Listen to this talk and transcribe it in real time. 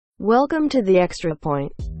Welcome to the Extra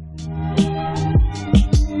Point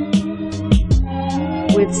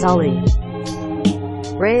with Sully,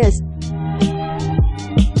 Reyes,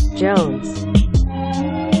 Jones,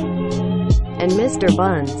 and Mr.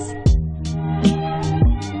 Buns.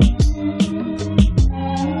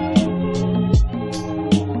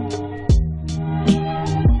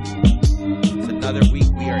 It's another week.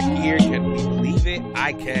 We are here. Can we believe it?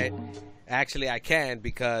 I can't. Actually, I can,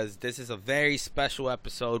 because this is a very special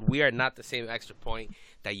episode. We are not the same Extra Point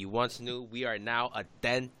that you once knew. We are now a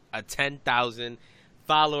 10,000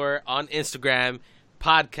 follower on Instagram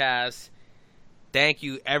podcast. Thank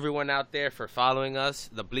you, everyone out there, for following us.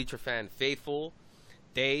 The Bleacher Fan Faithful.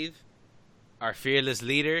 Dave, our fearless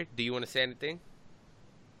leader, do you want to say anything?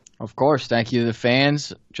 Of course. Thank you to the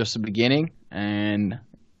fans. Just the beginning, and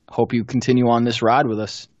hope you continue on this ride with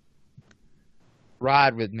us.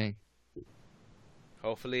 Ride with me.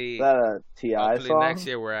 Hopefully, Is that a T.I. hopefully song? next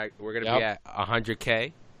year we're gonna be at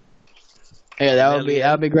 100K. Yeah, that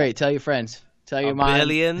would be great. Tell your friends. Tell your mom.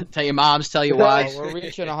 Billion. Tell your moms. Tell your wives. We're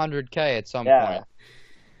reaching 100K at some Yeah. point.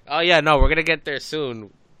 Oh yeah, no, we're gonna get there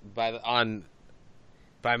soon.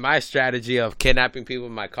 By my strategy of kidnapping people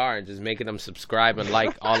in my car and just making them subscribe and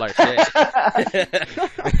like all our shit.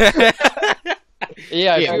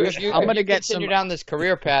 Yeah, I'm gonna get continue some. down this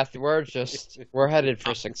career path. We're headed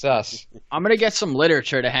for success. I'm gonna get some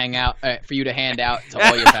literature to hang out for you to hand out to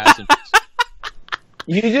all your passengers.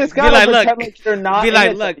 You just gotta like, pretend look. like you're not. Be in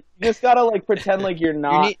like, it. look. You just gotta pretend like you're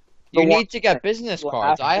not. You the need one to get that business will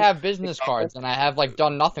cards. I have- have business cards, and I have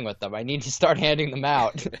done nothing with them. I need to start handing them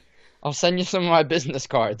out. I'll send you some of my business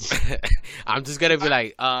cards. I'm just gonna be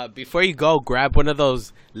like, before you go, grab one of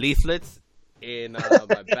those leaflets in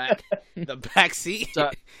the back seat.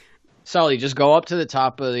 Sully, just go up to the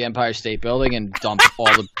top of the Empire State Building and dump all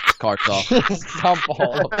the carts off. Dump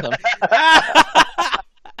all of them.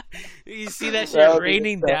 You see that shit That would be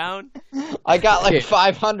raining the stuff. down? I got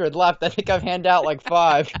 500 left. I think I've handed out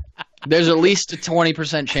 5. There's at least a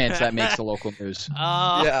 20% chance that makes the local news.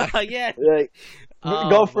 Yeah. Yeah. Like,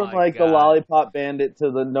 Oh, go from my the God. lollipop bandit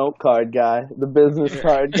to the note card guy, the business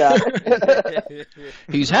card guy.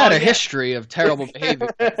 He's had Oh, a yeah. history of terrible behavior.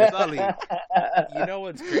 Sully, you know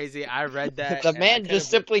what's crazy? I read that. The and I man couldn't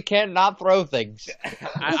just simply cannot throw things.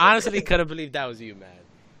 I honestly couldn't believe that was you, man.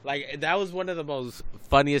 Like, that was one of the most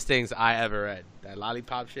funniest things I ever read. That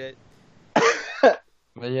lollipop shit.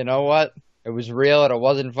 But you know what? It was real and it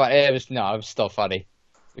wasn't funny. It was still funny.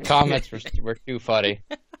 The comments were too funny.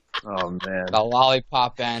 Oh man, The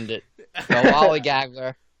lollipop bandit, the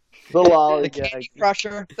lollygaggler, the the lollygag. candy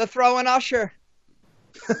crusher, the throwing usher.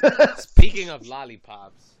 Speaking of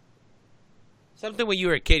lollipops, something when you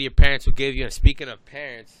were a kid, your parents would give you. And speaking of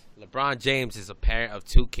parents, LeBron James is a parent of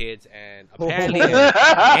 2 kids and apparently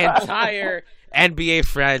an entire NBA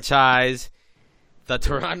franchise. The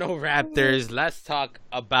Toronto Raptors. Let's talk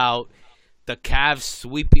about the Cavs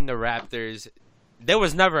sweeping the Raptors. There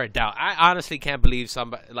was never a doubt. I honestly can't believe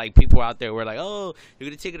people out there were like, "Oh, you're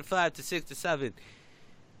gonna take it to 5 to 6 to 7."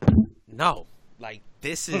 No,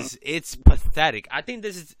 it's pathetic. I think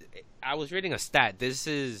this is. I was reading a stat. This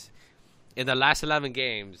is in the last 11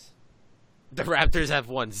 games, the Raptors have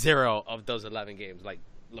won 0 of those 11 games. Like,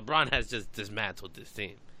 LeBron has just dismantled this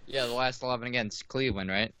team. Yeah, the last 11 against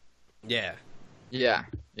Cleveland, right? Yeah. Yeah.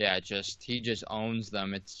 He just owns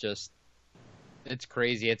them. It's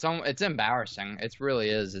crazy. It's embarrassing. It really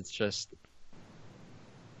is. It's just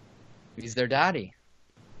he's their daddy.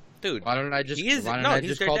 Dude, Why don't I just he's call their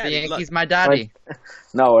the daddy. Yankees Look. my daddy?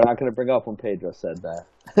 No, we're not gonna bring up when Pedro said that.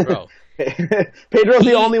 bro. Pedro's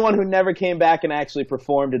the only one who never came back and actually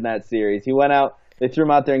performed in that series. He went out, they threw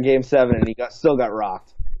him out there in Game 7, and he still got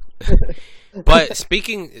rocked. But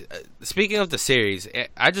speaking of the series,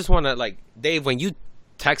 I just want to, Dave, when you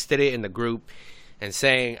texted it in the group and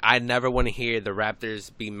saying I never want to hear the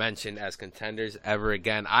Raptors be mentioned as contenders ever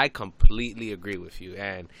again, I completely agree with you.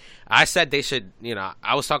 And I said they should,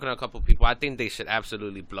 I was talking to a couple of people. I think they should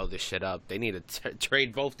absolutely blow this shit up. They need to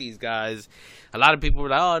trade both these guys. A lot of people were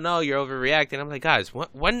like, "Oh no, you're overreacting." I'm like, guys,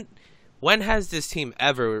 when has this team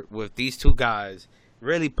ever, with these 2 guys,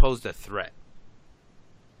 really posed a threat?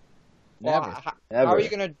 Well, Never. how are you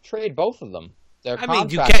going to trade both of them? Their I mean,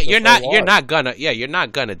 you contracts can't. are You're so not. large. You're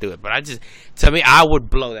not gonna do it. But to me, I would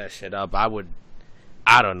blow that shit up. I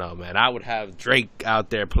don't know, man. I would have Drake out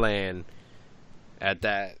there playing at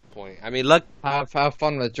that point. I mean, look. Have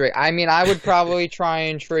fun with Drake. I mean, I would probably try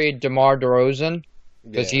and trade DeMar DeRozan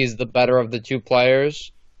because he's the better of the 2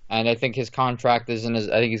 players, and I think his contract I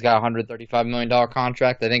think he's got a $135 million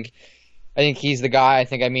contract. I think he's the guy.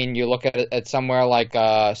 You look at it at somewhere like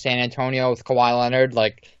San Antonio with Kawhi Leonard.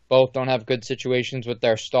 both don't have good situations with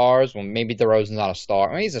their stars. Well, maybe DeRozan's not a star.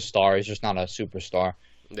 I mean, he's a star. He's just not a superstar.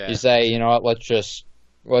 Yeah. You say, you know what? Let's just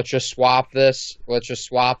swap this. Let's just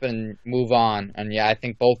swap and move on. And yeah, I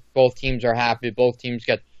think both teams are happy. Both teams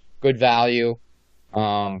get good value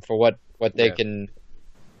for what they can,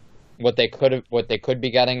 what they could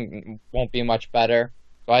be getting won't be much better.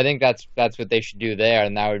 So I think that's what they should do there,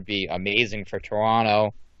 and that would be amazing for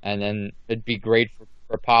Toronto, and then it'd be great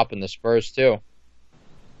for Pop and the Spurs too.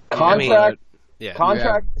 Contract Yeah.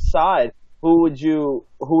 contract aside, who would you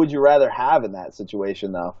rather have in that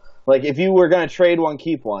situation though? Like if you were going to trade one,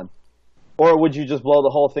 keep one, or would you just blow the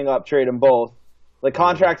whole thing up, trade them both? Like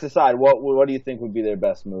contracts aside, what do you think would be their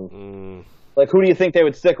best move? Like who do you think they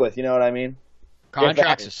would stick with? You know what I mean?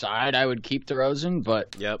 Contracts aside, I would keep DeRozan,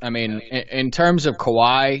 but Yep. I mean, in terms of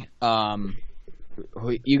Kawhi,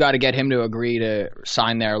 you got to get him to agree to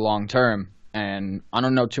sign there long term, and I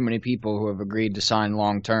don't know too many people who have agreed to sign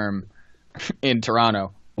long term in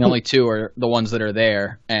Toronto. The only two are the ones that are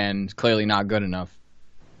there, and clearly not good enough.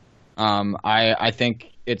 I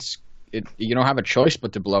think you don't have a choice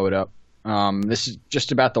but to blow it up. This is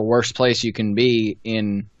just about the worst place you can be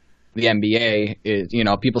in the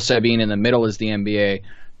NBA. People say being in the middle is the NBA,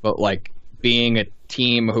 but like being a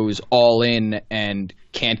team who's all in and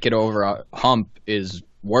can't get over a hump is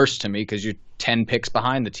worse to me because you're 10 picks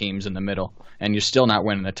behind the teams in the middle and you're still not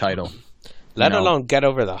winning the title. Let alone get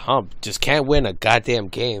over the hump. Just can't win a goddamn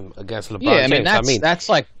game against LeBron Yeah, James.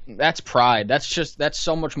 that's pride. That's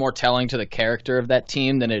so much more telling to the character of that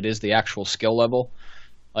team than it is the actual skill level.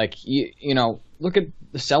 Like look at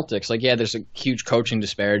the Celtics. Like, yeah, there's a huge coaching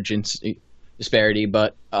disparity,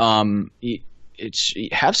 but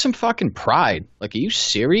have some fucking pride. Like, are you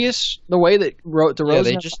serious? The way that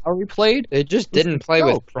DeRozan and Lowry played, They just didn't play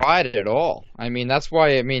with pride at all. I mean, that's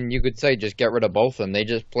why. I mean, you could say just get rid of both of them. They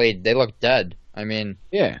just played. They looked dead. I mean,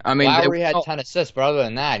 Lowry had 10 assists, but other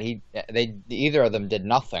than that, either of them did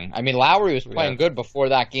nothing. I mean, Lowry was playing good before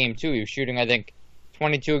that game too. He was shooting, I think,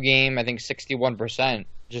 22 a game. I think 61%.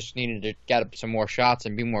 Just needed to get up some more shots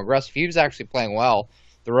and be more aggressive. He was actually playing well.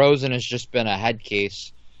 DeRozan has just been a head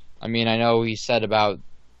case. I mean, I know he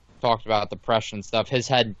talked about depression stuff. His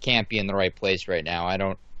head can't be in the right place right now. I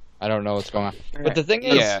don't know what's going on. But the thing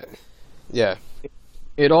is, yeah,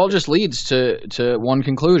 it all just leads to one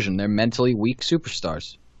conclusion: they're mentally weak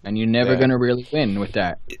superstars, and you're never going to really win with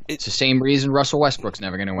that. It's the same reason Russell Westbrook's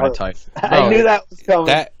never going to win a title. I knew that was coming.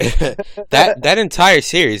 That entire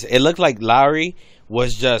series, it looked like Lowry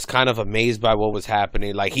was just kind of amazed by what was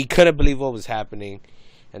happening. Like, he couldn't believe what was happening.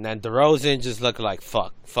 And then DeRozan just looked like,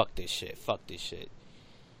 fuck this shit.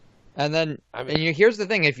 And then, here's the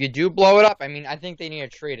thing: if you do blow it up, I mean, I think they need to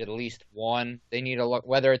trade at least one. They need to look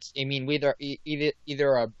whether it's, either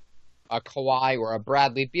a Kawhi or a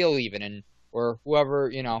Bradley Beal even, or whoever,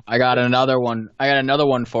 I got another one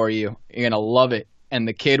for you. You're gonna love it, and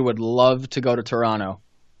the kid would love to go to Toronto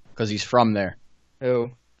because he's from there.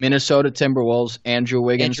 Who? Minnesota Timberwolves, Andrew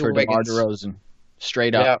Wiggins for DeMar DeRozan.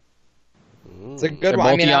 Straight up. Yeah. It's a good one.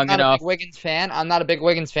 I mean, I'm not a big Wiggins fan. I'm not a big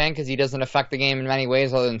Wiggins fan because he doesn't affect the game in many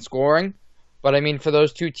ways other than scoring. But I mean, for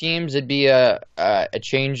those two teams, it'd be a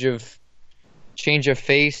change of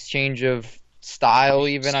face, change of style,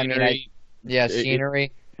 even. Scenery.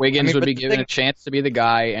 Scenery. Wiggins would be given a chance to be the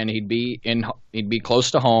guy, and he'd be close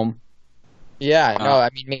to home. Yeah, no, I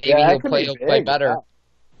mean, maybe he'll play better.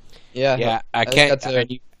 Yeah, I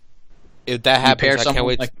can't. If that happens, I can't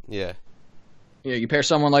wait. Yeah, you pair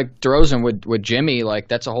someone like DeRozan with Jimmy, like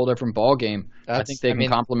that's a whole different ball game. I think they can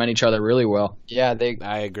complement each other really well. Yeah,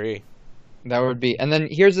 I agree. That would be. And then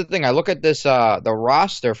here's the thing: I look at this the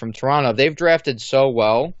roster from Toronto. They've drafted so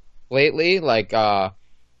well lately. Like OG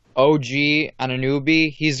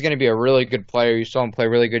Anunoby, he's going to be a really good player. You saw him play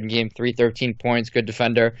really good in Game 3, 13 points, good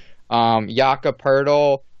defender. Jakob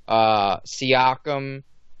Poeltl, Siakam,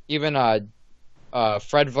 even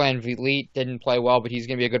Fred VanVleet didn't play well, but he's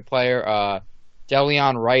going to be a good player.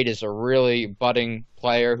 Delion Wright is a really budding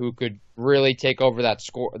player who could really take over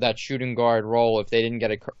that shooting guard role if they didn't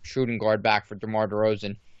get a shooting guard back for DeMar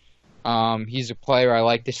DeRozan. He's a player I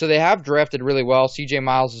like. So they have drafted really well. CJ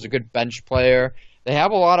Miles is a good bench player. They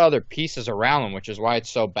have a lot of other pieces around them, which is why it's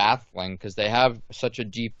so baffling because they have such a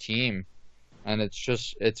deep team, and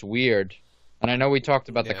it's weird. And I know we talked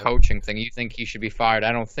about the coaching thing. You think he should be fired?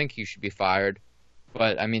 I don't think he should be fired,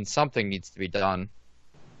 but I mean something needs to be done.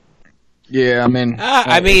 Yeah, I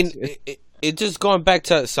mean, it just going back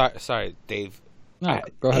to sorry, Dave. No,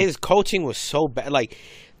 go ahead. His coaching was so bad. Like,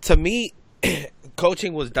 to me,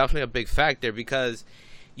 coaching was definitely a big factor because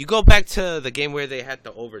you go back to the game where they had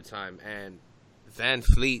the overtime and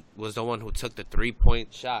VanVleet was the one who took the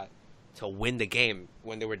 3-point shot to win the game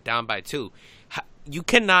when they were down by 2. You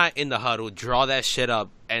cannot in the huddle draw that shit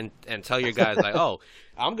up and tell your guys like, oh,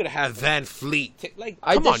 I'm gonna have Van Fleet. Like,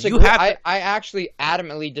 come on, you have. I actually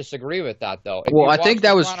adamantly disagree with that though. Well, I think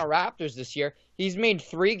that was Toronto Raptors this year. He's made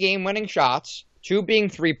 3 game-winning shots, 2 being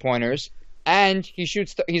 3-pointers, and he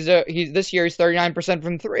shoots. This year he's 39%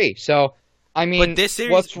 from 3. So. I mean, but this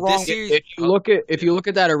series, what's wrong? If you look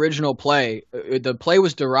at that original play, the play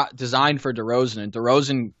was designed for DeRozan, and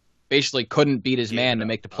DeRozan basically couldn't beat his man to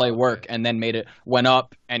make the play work, and then went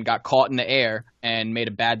up and got caught in the air and made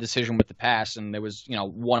a bad decision with the pass, and there was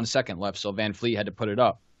 1 second left, so Van Fleet had to put it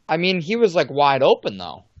up. I mean, he was like wide open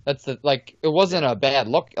though. That's it wasn't a bad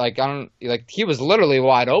look. He was literally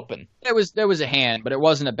wide open. There was a hand, but it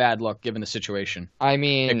wasn't a bad look given the situation. I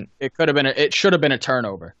mean, it should have been a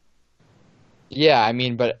turnover. Yeah, I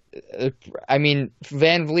mean,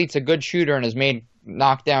 Van Vliet's a good shooter and has made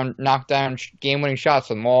knockdown game-winning shots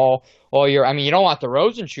with him all year. I mean, you don't want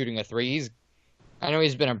DeRozan shooting a 3. I know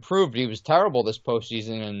he's been improved, but he was terrible this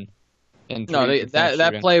postseason.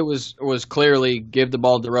 That play was clearly give the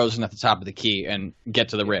ball to DeRozan at the top of the key and get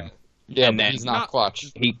to the rim. Yeah, and then he's not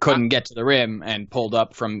clutch. He couldn't get to the rim and pulled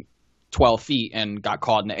up from 12 feet and got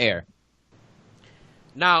caught in the air.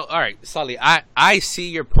 Now, all right, Sully, I see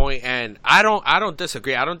your point, and I don't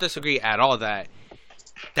disagree. I don't disagree at all that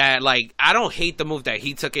like I don't hate the move that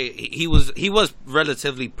he took. He was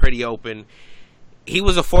relatively pretty open. He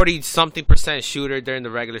was a 40-something% shooter during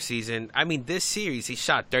the regular season. I mean, this series he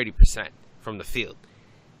shot 30% from the field,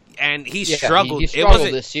 and he struggled. He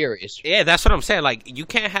struggled this series. Yeah, that's what I'm saying. Like, you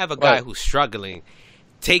can't have a guy who's struggling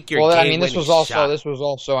take your game. Well, I mean, this was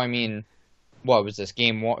also. I mean. What was this,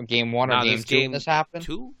 game one or game 2 when this happened?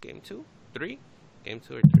 Game 2? 3? Game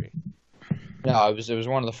 2 or 3? No, it was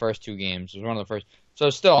one of the first 2 games. It was one of the first.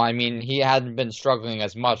 So still, I mean, he hadn't been struggling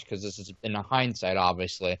as much because this is in hindsight,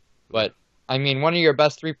 obviously. But I mean, one of your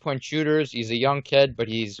best 3-point shooters. He's a young kid, but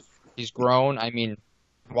he's grown. I mean,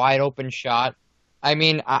 wide open shot. I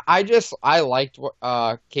mean, I liked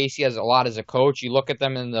Casey as a lot as a coach. You look at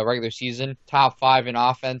them in the regular season, top 5 in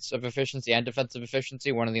offensive efficiency and defensive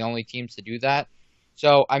efficiency, one of the only teams to do that.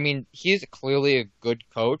 So, I mean, he's clearly a good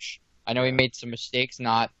coach. I know he made some mistakes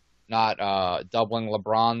not doubling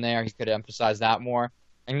LeBron there. He could have emphasized that more.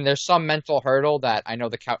 I mean, there's some mental hurdle that I know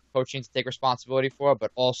the coach needs to take responsibility for,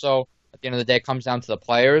 but also, at the end of the day, it comes down to the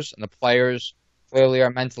players, and the players clearly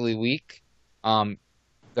are mentally weak.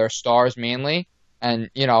 They're stars mainly.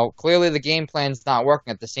 And, clearly the game plan's not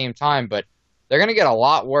working at the same time, but they're going to get a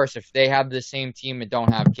lot worse if they have the same team and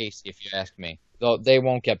don't have Casey, if you ask me. They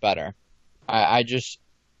won't get better. I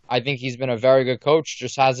think he's been a very good coach,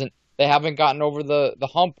 they haven't gotten over the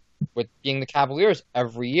hump with being the Cavaliers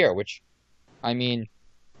every year, which, I mean,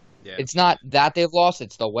 it's not that they've lost,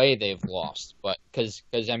 it's the way they've lost. But, because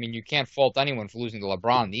I mean, you can't fault anyone for losing to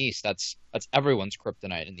LeBron in the East. That's everyone's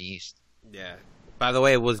kryptonite in the East. Yeah. By the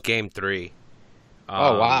way, it was game 3.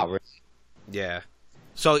 Oh, wow. Yeah.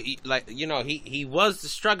 So, he was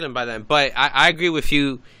struggling by then. But I agree with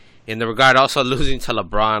you in the regard also losing to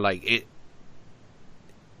LeBron. Like,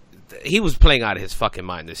 he was playing out of his fucking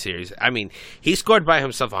mind this series. I mean, he scored by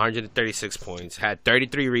himself 136 points, had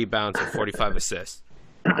 33 rebounds and 45 assists.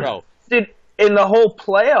 Bro. Dude, in the whole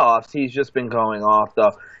playoffs, he's just been going off,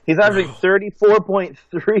 though. He's averaging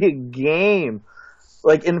 34.3 a game.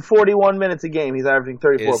 Like, in 41 minutes a game, he's averaging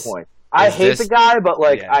 34 points. I hate the guy, but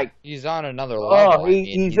he's on another level.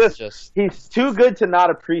 He's too good to not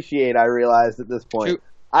appreciate. I realized at this point,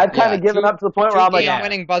 I've kind of given up to the point where I'm like,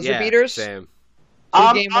 game-winning buzzer beaters. Same.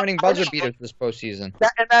 2 game-winning buzzer beaters this postseason.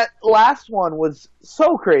 That last one was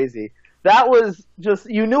so crazy. That was just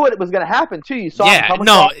you knew it was going to happen too. You saw him coming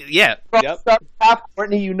half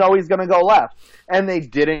court, and you know he's going to go left, and they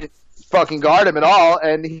didn't fucking guard him at all,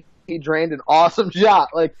 and he drained an awesome shot.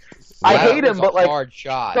 Like. I hate him, but hard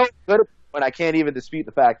shot. So good when I can't even dispute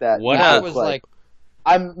the fact that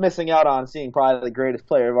I'm missing out on seeing probably the greatest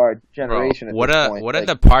player of our generation. Bro, what a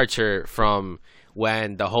departure from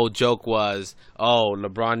when the whole joke was,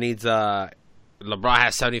 LeBron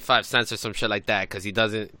has 75 cents or some shit like that because he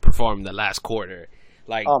doesn't perform the last quarter.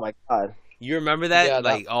 Like, oh my god, you remember that? Yeah,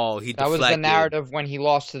 he deflected. That was the narrative when he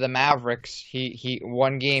lost to the Mavericks. He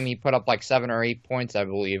one game he put up like 7 or 8 points, I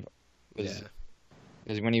believe.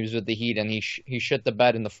 Because when he was with the Heat, and he shit the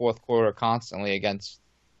bed in the fourth quarter constantly against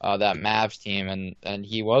that Mavs team, and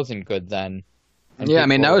he wasn't good then. Yeah, I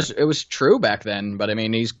mean it was true back then, but I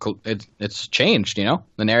mean it's changed,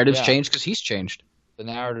 the narrative's changed because he's changed. The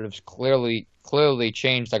narrative's clearly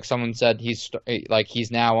changed. Like someone said,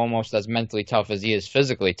 he's now almost as mentally tough as he is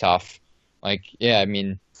physically tough. Like, yeah, I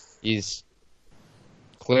mean he's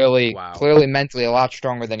Clearly, Wow. clearly mentally a lot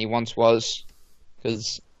stronger than he once was,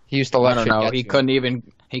 because he used to I let don't shit know. get He to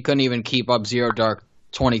couldn't even keep up Zero Dark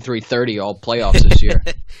 23-30 all playoffs this year.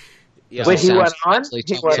 Yeah, Wait, he Sounds went on? immensely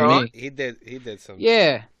He tough went to on? me. he did some.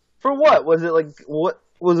 Yeah. For what? Was it like what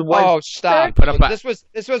was it? Oh, stop! Put up a-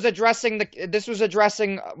 This was addressing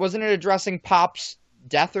wasn't it addressing Pop's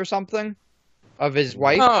death or something of his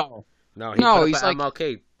wife? No. No, he No, put up he's an like-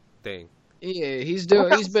 MLK thing. Yeah, he's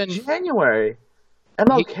been January.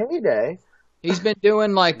 MLK Day. he's been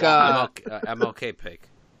doing like MLK pick.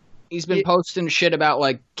 he's been posting shit about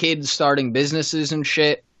like kids starting businesses and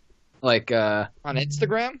shit. Like On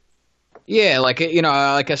Instagram? yeah, like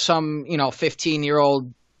like some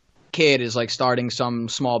 15-year-old kid is like starting some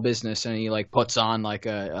small business and he like puts on like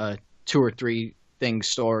a 2 or 3 thing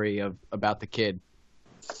story about the kid.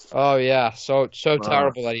 Oh yeah, so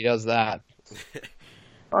terrible that he does that.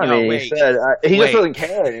 I No, mean, wait. he said he Wait. just doesn't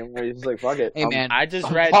care anymore. He's just like, fuck it. Hey man, I just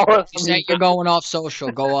read. you say you're going off social,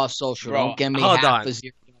 go off social. Bro, Don't give me hold half on. a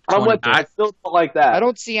 0. I'm with you. I still don't like that. I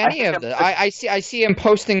don't see any of that. I see him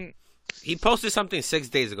posting. He posted something 6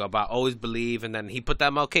 days ago about always believe, and then he put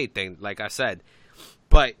that MLK thing, like I said.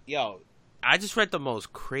 But yo, I just read the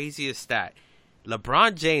most craziest stat.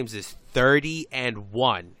 LeBron James is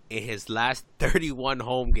 30-1 in his last 31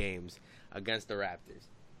 home games against the Raptors.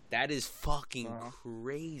 That is fucking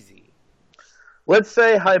crazy. Let's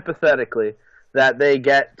say hypothetically that they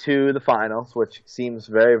get to the finals, which seems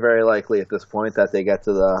very, very likely at this point that they get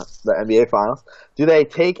to the NBA finals. Do they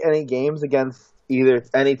take any games against either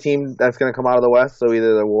any team that's going to come out of the West? So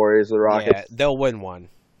either the Warriors or the Rockets. Yeah, they'll win one.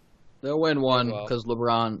 They'll win one will. because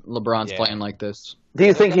LeBron's Yeah. playing like this. Do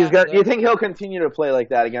you think gonna- he's gonna? Do you think he'll continue to play like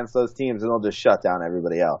that against those teams, and they'll just shut down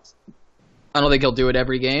everybody else? I don't think he'll do it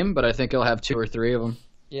every game, but I think he'll have 2 or 3 of them.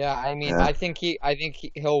 Yeah, I mean, Yeah. I think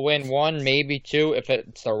he'll win one, maybe two, if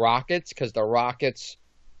it's the Rockets, because the Rockets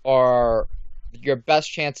are your best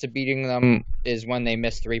chance of beating them is when they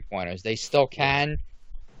miss 3-pointers. They still can.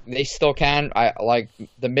 I like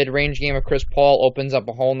the mid-range game of Chris Paul opens up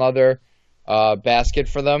a whole nother basket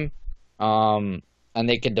for them, and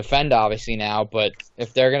they can defend obviously now. But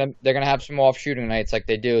if they're gonna have some off shooting nights like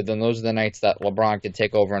they do, then those are the nights that LeBron can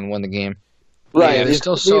take over and win the game. Right. Yeah, they're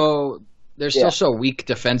Yeah. still so weak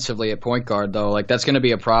defensively at point guard though. Like that's going to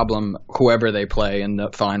be a problem whoever they play in the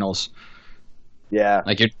finals. Yeah.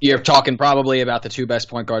 Like you're talking probably about the 2 best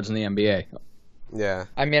point guards in the NBA. Yeah.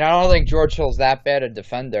 I mean, I don't think George Hill's that bad a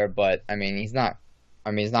defender, but I mean, he's not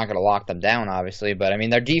going to lock them down, obviously. But I mean,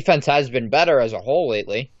 their defense has been better as a whole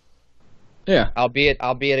lately, Yeah.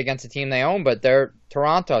 albeit against a team they own. But they're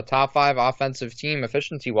Toronto, top 5 offensive team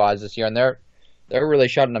efficiency wise this year, and they're really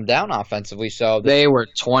shutting them down offensively. So They were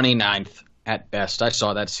 29th at best. I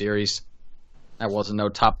saw that series. That wasn't no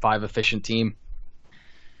top 5 efficient team.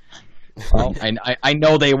 Well, I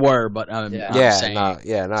know they were, but Yeah. I'm saying,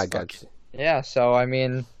 I got you. yeah. So I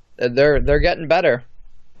mean, they're getting better.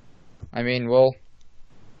 I mean, we'll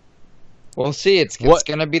see. It's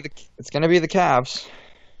gonna be the Cavs.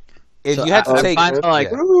 If So you had to I take, find, like,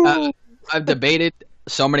 yeah. I've debated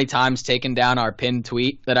so many times taking down our pinned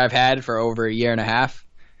tweet that I've had for over a year and a half.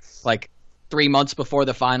 Like 3 months before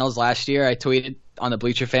the finals last year, I tweeted on the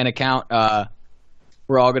Bleacher Fan account,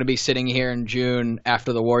 we're all going to be sitting here in June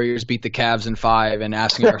after the Warriors beat the Cavs in 5 and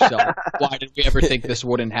asking ourselves, why did we ever think this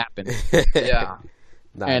wouldn't happen? Yeah.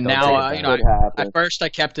 Nah, And don't now, take it you down. know, Could happen. at first I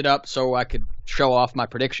kept it up so I could show off my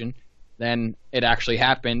prediction. Then it actually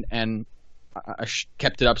happened, and I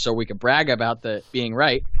kept it up so we could brag about the being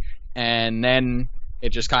right. And then it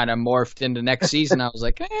just kind of morphed into next season. I was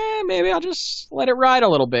like, maybe I'll just let it ride a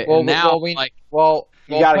little bit. Well, and now, we like, we'll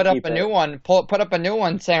gotta put up keep a it. new one. Put up a new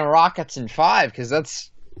one saying Rockets in 5 because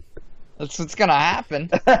that's what's gonna happen.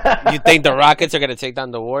 You think the Rockets are gonna take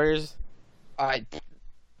down the Warriors?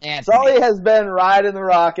 Anthony. Sully has been riding the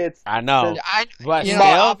Rockets. I know. But You know,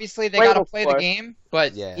 still, obviously they way got to play the before. game,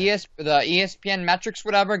 but Yeah. the ESPN metrics,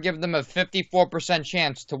 whatever, give them a 54%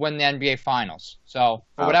 chance to win the NBA Finals. So,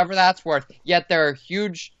 for Oh. whatever that's worth, yet they're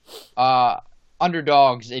huge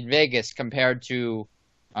underdogs in Vegas compared to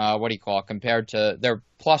compared to they're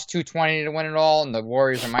plus 220 to win it all, and the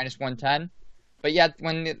Warriors are minus 110. But yet,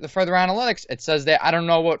 when the further analytics, it says that I don't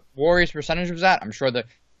know what Warriors percentage was at. I'm sure the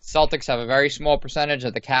Celtics have a very small percentage,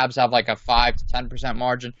 that the Cavs have like a 5 to 10%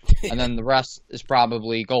 margin, and then the rest is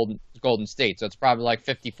probably Golden State. So it's probably like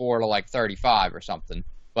 54 to like 35 or something.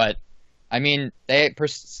 But I mean,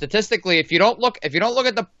 statistically, if you don't look at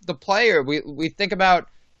the player, we think about,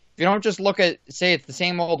 if you don't just look at, say it's the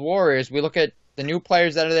same old Warriors, we look at the new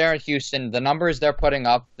players that are there in Houston, the numbers they're putting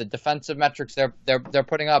up, the defensive metrics they're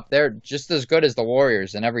putting up, they're just as good as the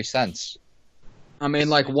Warriors in every sense. I mean,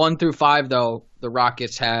 like 1 through 5, though, the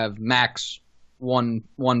Rockets have max one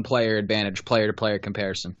player advantage, player to player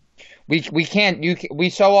comparison. We can't. We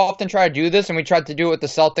so often try to do this, and we tried to do it with the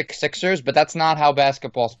Celtics Sixers, but that's not how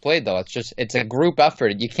basketball's played, though. It's a group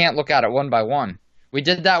effort. You can't look at it one by one. We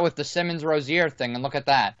did that with the Simmons Rozier thing, and look at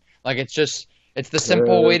that. Like it's the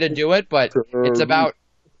simple way to do it, but it's about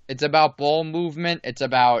ball movement. It's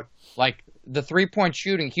about like the 3-point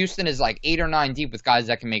shooting. Houston is like 8 or 9 deep with guys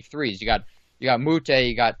that can make threes. You got Mute,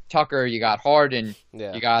 you got Tucker, you got Harden,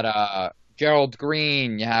 you got Gerald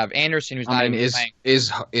Green, you have Anderson, who's not even playing.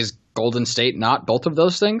 Is Golden State not both of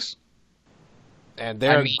those things? And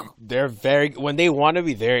they're very, when they want to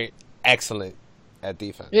be, very excellent at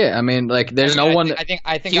defense. Yeah, I mean, like there's no one.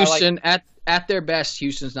 I think Houston at their best,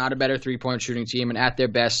 Houston's not a better 3-point shooting team, and at their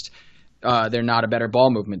best, they're not a better ball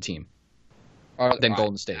movement team than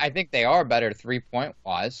Golden State. I think they are better 3-point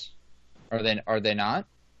wise. Are they not?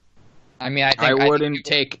 I mean, I wouldn't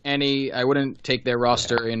take their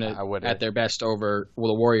roster at their best over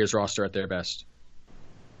the Warriors roster at their best.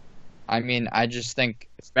 I mean, I just think,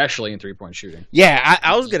 especially in 3-point shooting. Yeah,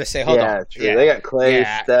 I was gonna say, hold on. True. Yeah, they got Clay,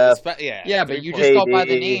 Steph. Yeah, but you just go by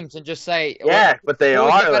the names and just say, but they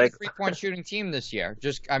are like 3-point shooting team this year.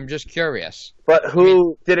 I'm just curious. But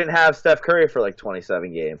who didn't have Steph Curry for like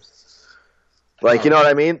 27 games? Like, you know what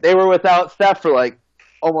I mean? They were without Steph for like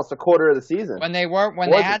almost a quarter of the season. When they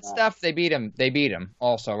had Steph, they beat him. They beat him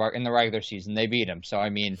also in the regular season. They beat him. So I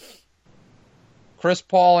mean, Chris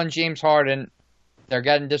Paul and James Harden, they're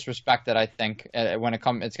getting disrespected. I think when it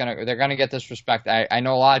comes, they're gonna get disrespected. I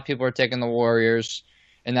know a lot of people are taking the Warriors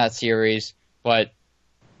in that series, but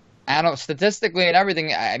I don't statistically and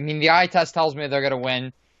everything. I mean, the eye test tells me they're gonna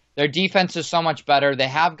win. Their defense is so much better. They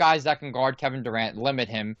have guys that can guard Kevin Durant, limit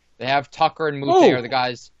him. They have Tucker and Mute are the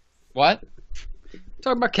guys. What?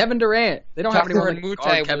 Talking about Kevin Durant. They don't Tucker have anyone and Mute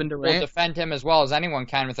guard Kevin Durant. will defend him as well as anyone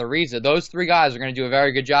can with Ariza. Those 3 guys are going to do a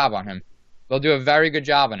very good job on him. They'll do a very good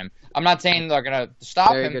job on him. I'm not saying they're going to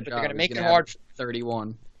stop him, but they're going to make it hard.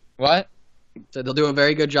 31. What? So they'll do a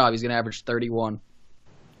very good job. He's going to average 31.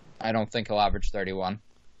 I don't think he'll average 31.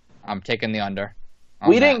 I'm taking the under.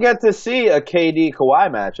 We didn't get to see a KD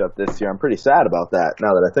Kawhi matchup this year. I'm pretty sad about that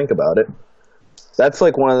now that I think about it. That's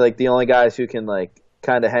like one of like the only guys who can like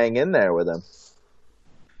kind of hang in there with him.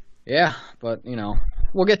 Yeah, but you know,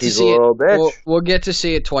 we'll get to see it. We'll get to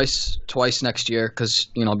see it twice next year because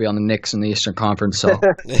I'll be on the Knicks in the Eastern Conference. So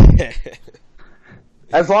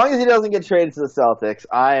as long as he doesn't get traded to the Celtics,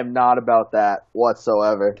 I am not about that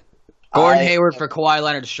whatsoever. Gordon Hayward for Kawhi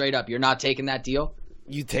Leonard, straight up. You're not taking that deal?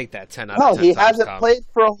 You take that 10 out of 10. No, he hasn't played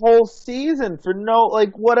for a whole season for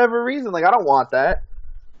whatever reason. Like, I don't want that.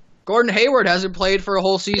 Gordon Hayward hasn't played for a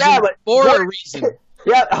whole season for a reason.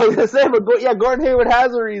 Yeah, I was gonna say, but Gordon Hayward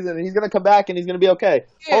has a reason, and he's gonna come back and he's gonna be okay.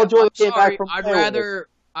 Yeah,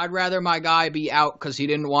 I'd rather my guy be out because he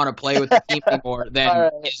didn't want to play with the team anymore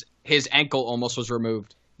than his ankle almost was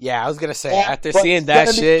removed. Yeah, I was gonna say after seeing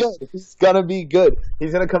that shit, he's gonna be good.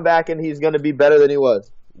 He's gonna come back and he's gonna be better than he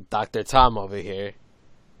was. Dr. Tom over here.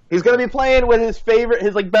 He's gonna be playing with his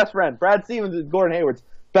best friend. Brad Stevens is Gordon Hayward's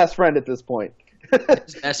best friend at this point.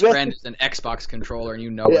 His best friend is an Xbox controller, and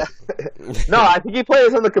it. No, I think he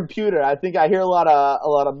plays on the computer. I think I hear a lot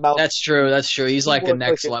of mouth. That's true. He's like a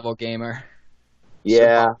next level gamer.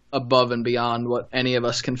 Yeah, so above and beyond what any of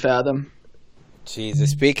us can fathom.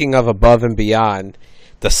 Jesus, speaking of above and beyond,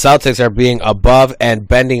 the Celtics are being above and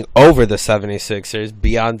bending over the 76ers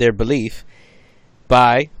beyond their belief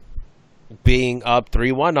by being up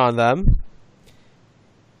 3-1 on them.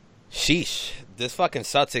 Sheesh. This fucking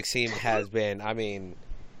Celtics team has been, I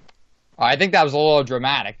think that was a little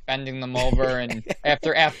dramatic, bending them over and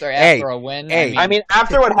after a win. Hey, I mean,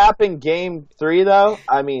 after what happened Game 3, though,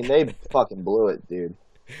 they fucking blew it, dude.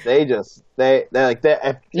 They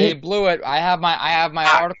blew it. I have my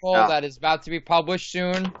article that is about to be published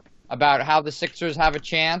soon about how the Sixers have a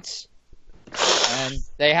chance. And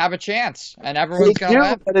they have a chance, and everyone's going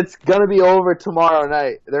to but it's going to be over tomorrow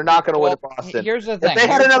night. They're not going to win at Boston. Here's the thing. If they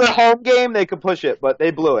had another home game, they could push it, but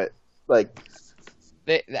they blew it.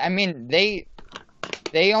 They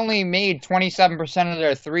only made 27% of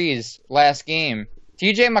their threes last game.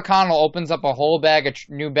 TJ McConnell opens up a whole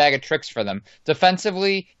new bag of tricks for them.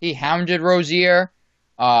 Defensively, he hounded Rozier.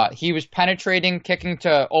 He was penetrating, kicking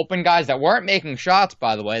to open guys that weren't making shots,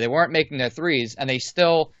 by the way. They weren't making their threes, and they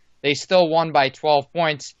still won by 12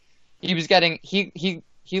 points. He was getting he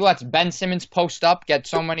lets Ben Simmons post up, get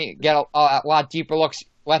a lot deeper looks,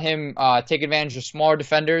 let him take advantage of smaller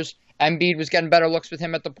defenders. Embiid was getting better looks with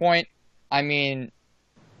him at the point. I mean,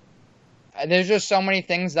 there's just so many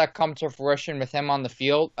things that come to fruition with him on the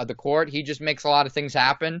field, at the court. He just makes a lot of things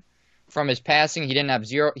happen. from his passing. He didn't have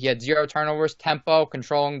zero. He had 0 turnovers, tempo,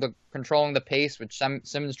 controlling the pace, which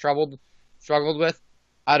Simmons struggled with.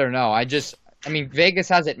 I don't know. I mean, Vegas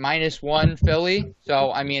has it -1 Philly,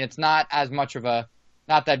 so I mean, it's not as much of a.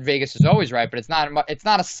 Not that Vegas is always right, but it's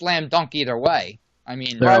not a slam dunk either way. I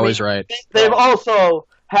mean, They're always right. They've also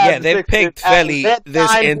had they picked Philly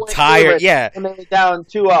this entire and they're down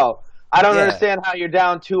 2-0. I don't understand how you're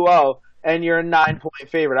down 2-0 and you're a 9-point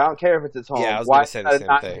favorite. I don't care if it's at home. Yeah, I was going to say the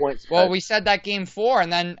same thing. Well, we said that game 4,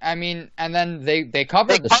 and then they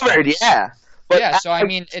covered. They covered, yeah. But yeah, so I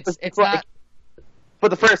mean, it's not. For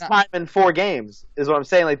the first time in 4 games is what I'm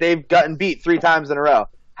saying. Like they've gotten beat 3 times in a row.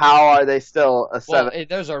 How are they still a 7? Well,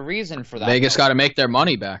 there's a reason for that. Vegas got to make their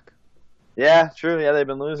money back. Yeah, true. Yeah, they've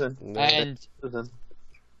been losing. And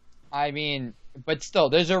I mean, but still,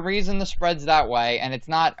 there's a reason the spread's that way, and it's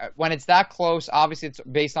not when it's that close. Obviously, it's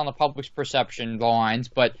based on the public's perception lines,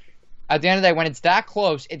 but at the end of the day, when it's that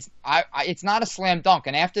close, it's not a slam dunk.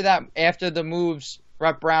 And after the moves,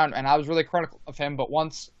 Brett Brown, and I was really critical of him, but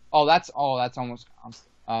once, that's almost.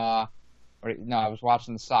 No, I was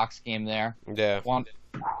watching the Sox game there. Yeah.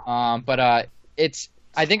 I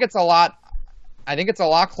think it's a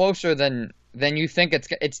lot closer than you think.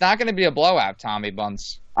 It's not going to be a blowout, Tommy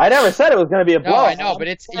Bunce. I never said it was going to be a blowout. No, I know, but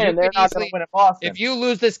they're not going to win at Boston. If you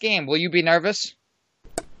lose this game, will you be nervous?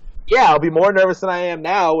 Yeah, I'll be more nervous than I am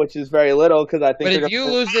now, which is very little because I think. But if you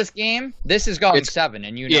lose this game, this is going 7,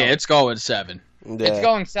 and you know. Yeah, it's going 7. Yeah. It's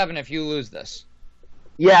going 7 if you lose this.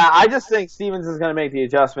 Yeah, I just think Stevens is going to make the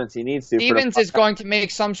adjustments he needs to. Stevens is going to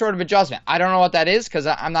make some sort of adjustment. I don't know what that is because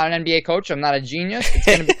I'm not an NBA coach. I'm not a genius.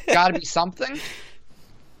 It's got to be something.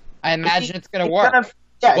 I imagine it's going to work.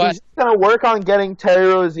 He's going to work on getting Terry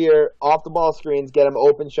Rozier off the ball screens, get him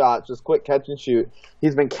open shots, just quick catch and shoot.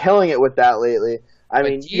 He's been killing it with that lately. I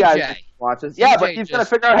mean, you guys watch this. Yeah, but he's going to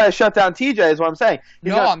figure out how to shut down TJ is what I'm saying.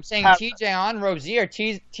 I'm saying TJ on Rozier.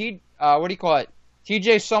 What do you call it?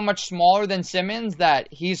 TJ's so much smaller than Simmons that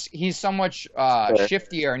he's so much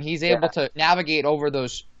shiftier, and he's able to navigate over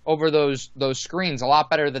those screens a lot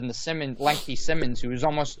better than the lengthy Simmons, who is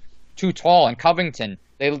almost too tall. And Covington,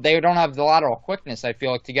 they don't have the lateral quickness, I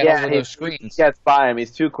feel like, to get over those screens. He gets by him.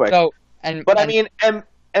 He's too quick. I mean,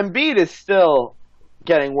 Embiid is still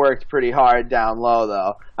getting worked pretty hard down low,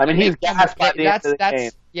 though. I mean, he's gassed by the end of the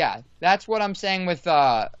game. Yeah, that's what I'm saying with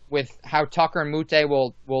how Tucker and Mute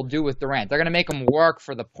will do with Durant. They're going to make him work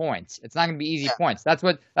for the points. It's not going to be easy points. That's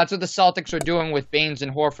what the Celtics are doing with Baines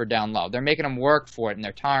and Horford down low. They're making him work for it, and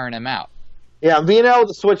they're tiring him out. Yeah, being able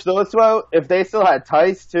to switch those two out, if they still had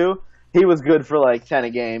Tice, too, he was good for like 10 a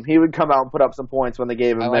game. He would come out and put up some points when they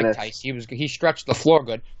gave him minutes. I like Tice. He stretched the floor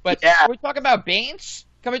good. But can we talk about Baines?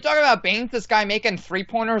 This guy making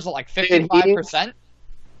 3-pointers at like 55%?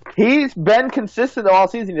 He's been consistent all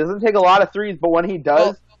season. He doesn't take a lot of threes, but when he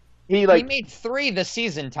does, he made 3 this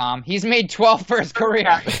season, Tom. He's made 12 for his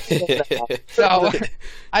career. So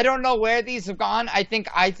I don't know where these have gone. I think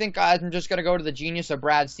I'm just gonna go to the genius of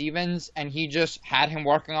Brad Stevens, and he just had him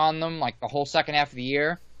working on them like the whole second half of the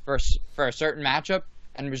year for a certain matchup,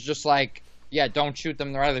 and was just like, yeah, don't shoot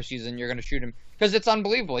them the regular season. You're gonna shoot him because it's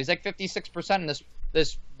unbelievable. He's like 56% in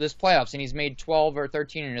this playoffs, and he's made 12 or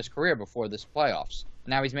 13 in his career before this playoffs.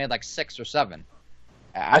 Now he's made like 6 or 7.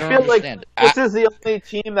 I feel like this is the only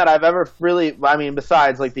team that I've ever really, I mean,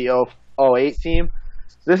 besides like the 08 team,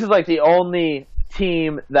 this is like the only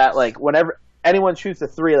team that like whenever anyone shoots a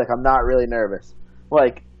 3, like I'm not really nervous.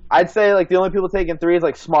 Like I'd say like the only people taking 3s,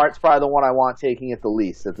 like Smart's probably the one I want taking it the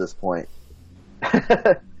least at this point.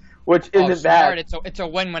 Which isn't bad. It's a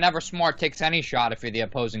win whenever Smart takes any shot if you're the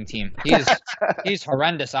opposing team. He's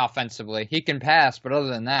horrendous offensively. He can pass, but other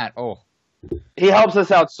than that, he helps us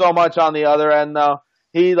out so much on the other end, though.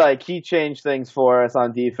 He changed things for us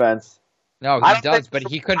on defense. No, he does, but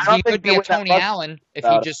he could be a Tony Allen if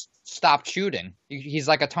he just stopped shooting. He's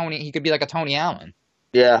like a Tony. He could be like a Tony Allen.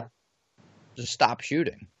 Yeah. Just stop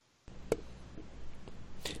shooting.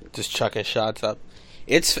 Just chucking shots up.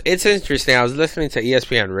 It's interesting. I was listening to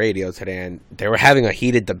ESPN radio today, and they were having a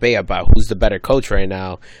heated debate about who's the better coach right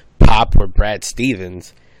now, Pop or Brad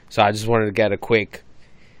Stevens. So I just wanted to get a quick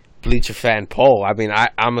Bleacher fan poll. I mean,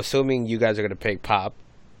 I'm assuming you guys are going to pick Pop.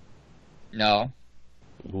 No.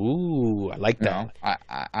 Ooh, I like that. No,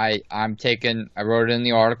 I wrote it in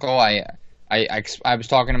the article. I was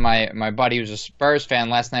talking to my buddy who's a Spurs fan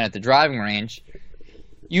last night at the driving range.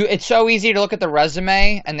 It's so easy to look at the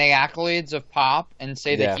resume and the accolades of Pop and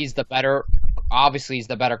say that he's the better. Obviously, he's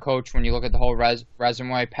the better coach when you look at the whole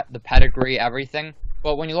resume, the pedigree, everything.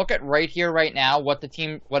 But when you look at right here, right now, what the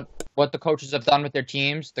coaches have done with their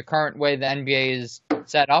teams, the current way the NBA is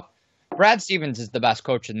set up, Brad Stevens is the best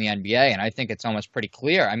coach in the NBA, and I think it's almost pretty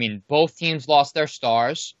clear. I mean, both teams lost their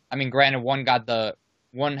stars. I mean, granted, one had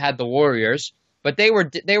the Warriors, but they were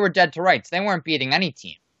dead to rights. They weren't beating any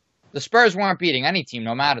team. The Spurs weren't beating any team,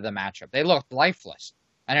 no matter the matchup. They looked lifeless.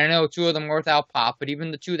 And I know two of them were without Pop, but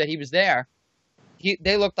even the two that he was there,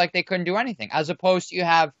 they looked like they couldn't do anything. As opposed to you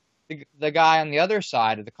have the guy on the other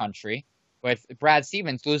side of the country with Brad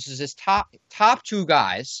Stevens loses his top two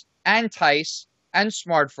guys and Tice and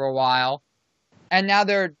Smart for a while, and now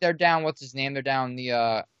they're down. What's his name? They're down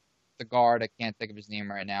the guard. I can't think of his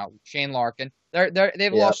name right now. Shane Larkin.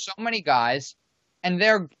 They've lost so many guys, and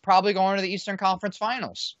they're probably going to the Eastern Conference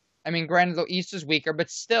Finals. I mean, granted, the East is weaker, but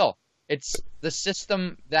still, it's the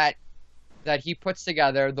system that he puts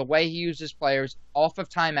together, the way he uses players off of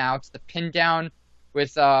timeouts, the pin down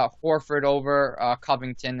with Horford over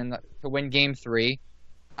Covington to win Game 3.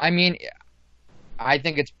 I mean, I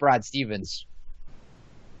think it's Brad Stevens.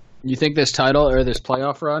 You think this title or this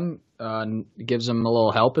playoff run gives him a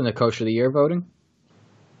little help in the Coach of the Year voting?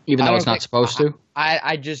 Even though it's not supposed to?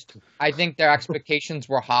 I think their expectations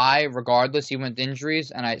were high regardless, even with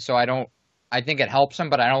injuries, and I think it helps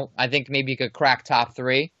him, but I think maybe he could crack top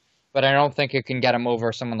 3, but I don't think it can get him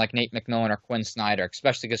over someone like Nate McMillan or Quinn Snyder,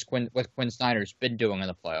 especially because Quinn Snyder's been doing in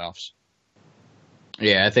the playoffs.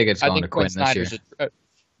 Yeah, I think it's going to Quinn this year.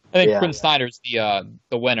 Quinn Snyder's the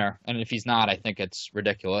winner, and if he's not, I think it's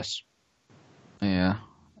ridiculous. Yeah.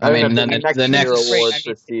 I mean, the next award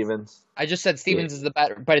for Stevens. I just said Stevens is the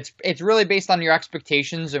better, but it's really based on your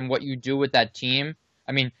expectations and what you do with that team.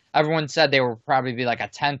 I mean, everyone said they would probably be like a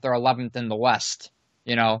 10th or 11th in the West.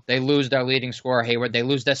 You know, they lose their leading scorer, Hayward. They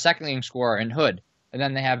lose their second leading scorer in Hood. And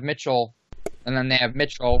then they have Mitchell,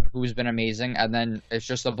 who's been amazing. And then it's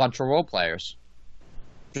just a bunch of role players.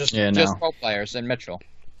 Just role players and Mitchell.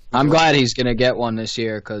 I'm glad he's going to get one this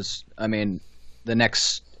year because, I mean, the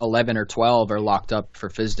next 11 or 12 are locked up for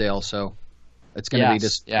Fizdale, so it's going to be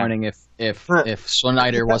disappointing if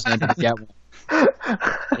Snyder wasn't able to get one.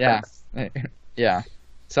 Yeah.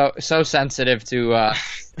 So sensitive to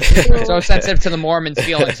the Mormons'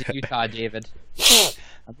 feelings in Utah, David.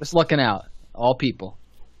 I'm just looking out. All people.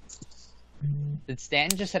 Did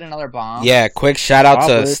Stanton just hit another bomb? Yeah, quick shout out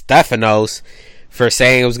to Stefanos for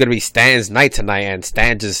saying it was going to be Stanton's night tonight, and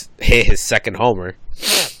Stan just hit his second homer.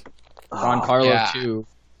 Giancarlo 2,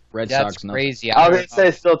 Red Sox nothing. Crazy. I was going to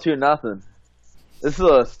say still 2-0. This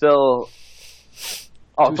is still...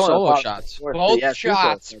 two solo shots. Both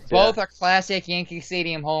shots. Both are classic Yankee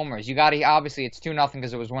Stadium homers. You got to obviously it's 2-0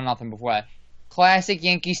 because it was 1-0 before. Classic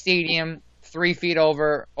Yankee Stadium, 3 feet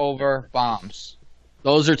over bombs.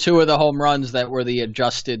 Those are 2 of the home runs that were the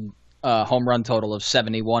adjusted home run total of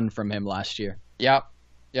 71 from him last year. Yep.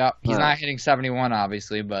 He's not hitting 71,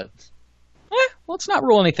 obviously, but let's not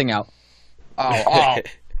rule anything out. Oh.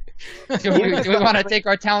 Do we want to take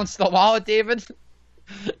our talents to the wallet, David?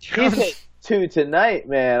 He's hit 2 tonight,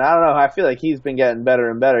 man. I don't know. I feel like he's been getting better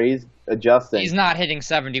and better. He's adjusting. He's not hitting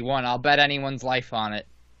 71. I'll bet anyone's life on it.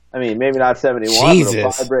 I mean, maybe not 71.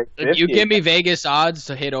 Jesus. But if you give me Vegas odds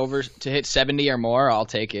to hit 70 or more, I'll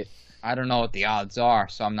take it. I don't know what the odds are,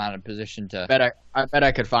 so I'm not in a position to. I bet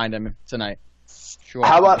I could find him tonight. Sure.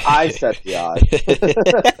 How about I set the odds?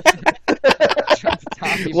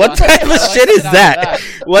 What type of shit is that?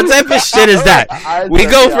 What type of shit is that? We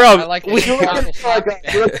go from you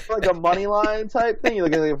look for like a money line type thing. You're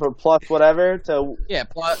looking for plus whatever to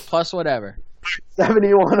plus whatever.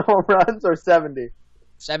 71 home runs or 70.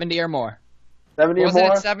 70 or more. 70 Wasn't or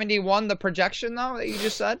more. it 71 the projection though that you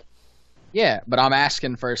just said? Yeah, but I'm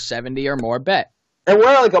asking for a 70 or more bet. And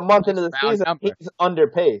we're like a month into the Round season. number. He's under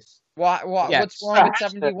pace. Yes. What's wrong with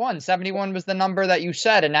 71? 71 was the number that you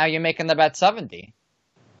said, and now you're making the bet 70.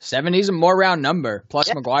 70 is a more round number. Plus,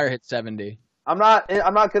 McGuire hit 70. I'm not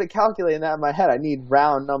good at calculating that in my head. I need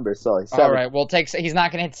round numbers. So like all right, he's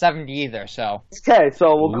not going to hit 70 either. So okay,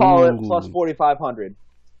 so we'll call it plus 4,500.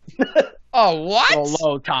 Oh, what? A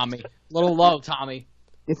little low, Tommy.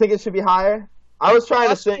 You think it should be higher? I was trying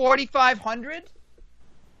plus to think 4,500.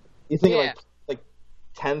 You think like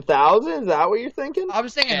 10,000? Is that what you're thinking? I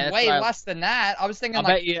was thinking way less than that. I was thinking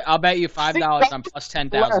I'll bet you $5 on plus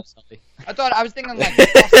 10,000. I was thinking like plus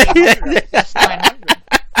 800 or plus 900.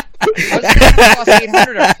 I was thinking plus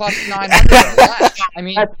 800 or plus 900 or less. I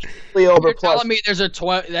mean, you're telling me there's a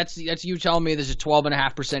that's you telling me there's a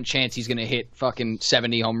 12.5% chance he's gonna hit fucking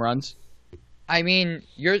 70 home runs. I mean,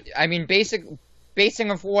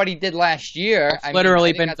 basing of what he did last year. It's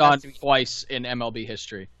literally been done twice in MLB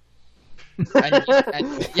history.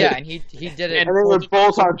 and he did it. And they were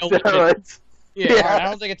both on steroids. Yeah. I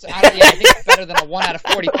don't think it's. I think it's better than a 1 out of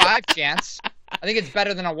 45 chance. I think it's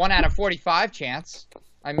better than a 1 out of 45 chance.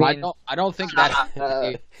 I Well, mean, I don't think that's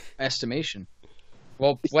the estimation.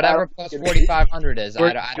 well, whatever plus 4,500 is,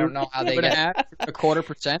 I don't know how they But get. a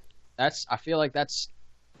 0.25%. I feel like that's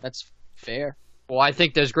fair. Well, I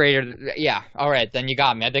think there's greater. Yeah, all right, then you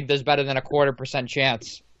got me. I think there's better than a 0.25%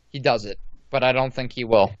 chance he does it, but I don't think he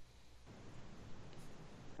will.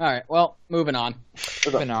 All right. Well, moving on.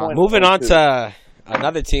 Moving on to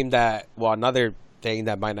another team another thing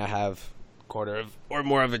that might not have quarter of, or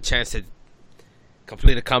more of a chance to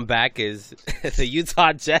complete a comeback is the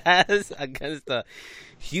Utah Jazz against the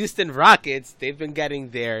Houston Rockets. They've been getting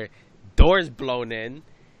their doors blown in.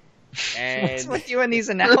 What's And with you and these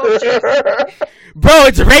analogies? bro,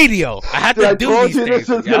 it's radio. I have to do told these you this things.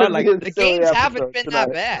 was You know? gonna Like, be a The silly games haven't episode been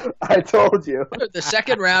tonight. that bad. I told you. The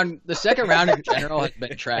second round in general has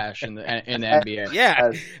been trash in the NBA.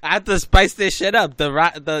 yeah, I have to spice this shit up.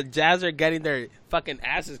 The Jazz are getting their fucking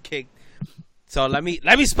asses kicked. So let me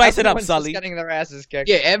spice it up, Everyone's just Sully. getting their asses kicked.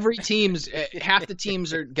 Yeah, half the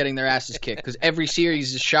teams are getting their asses kicked because every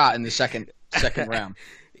series is shot in the second round.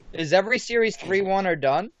 Is every series 3-1 or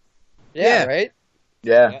done? Yeah. Right?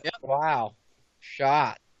 Yeah. Wow.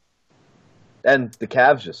 Shot. And the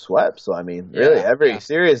Cavs just swept. So I mean, really, every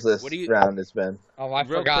series this What do you- round has been. Oh, I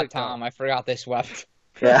Real forgot, quick, Tom. I forgot they swept.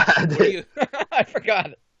 Yeah. What do you- I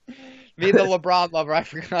forgot. Me, the LeBron lover, I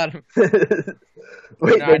forgot him.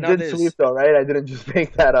 Wait, No, I they know did this. sweep though, right? I didn't just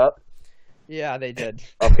make that up. Yeah, they did.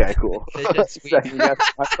 Okay, cool. They did sweep.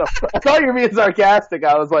 I thought you were being sarcastic.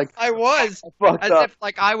 I was like, I was. fucked As up. if,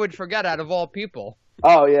 like, I would forget out of all people.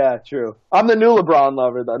 Oh yeah, true. I'm the new LeBron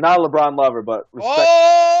lover though. Not a LeBron lover, but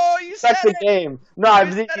Oh, you said respect the it! game. No,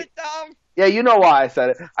 You said it, Tom! yeah, you know why I said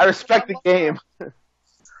it. I respect the game.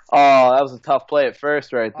 Oh, that was a tough play at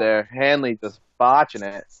first right there. Hanley just botching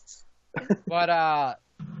it. But,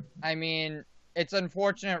 I mean, it's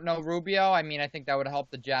unfortunate no Rubio. I mean, I think that would help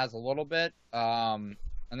the Jazz a little bit. And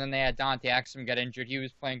then they had Dante Exum get injured. He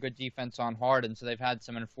was playing good defense on Harden, so they've had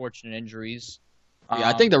some unfortunate injuries. Yeah,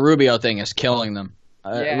 I think the Rubio thing is killing them.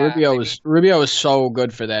 Yeah, Rubio was so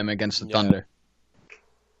good for them against the Thunder.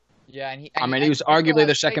 Yeah, and he was arguably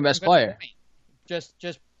their second best player. Just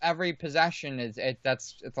every possession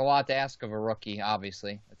it's a lot to ask of a rookie.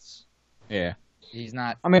 Obviously, Yeah. he's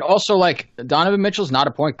not. I mean, also, like, Donovan Mitchell's not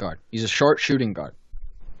a point guard. He's a short shooting guard.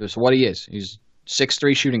 That's what he is. He's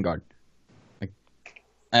 6'3" shooting guard. Like,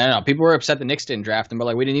 I don't know. People were upset the Knicks didn't draft him, but,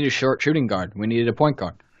 like, we didn't need a short shooting guard. We needed a point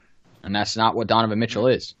guard. And that's not what Donovan Mitchell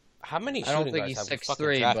is. How many I don't shooting think guards he's have we fucking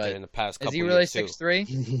 6'3", drafted but in the past couple Is he really years, too?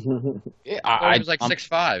 6'3"? Yeah, I was like I'm-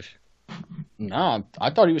 6'5". No, I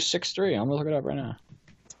thought he was 6'3". I'm going to look it up right now.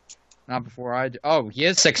 Not before I do. Oh, he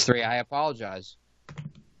is 6'3". I apologize.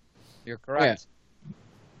 You're correct.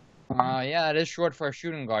 Yeah, that is short for a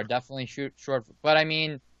shooting guard. Definitely short. But I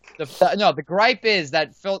mean, the gripe is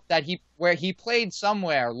that he played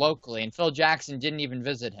somewhere locally, and Phil Jackson didn't even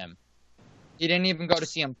visit him. He didn't even go to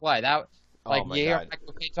see him play. That Oh my you hear God.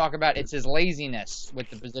 Michael Kay talk about it's his laziness with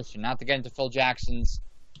the position. Not to get into Phil Jackson's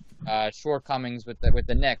shortcomings with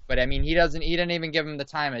the Knicks, but I mean he didn't even give him the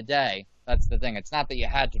time of day. That's the thing. It's not that you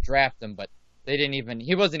had to draft him, but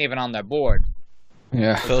he wasn't even on their board.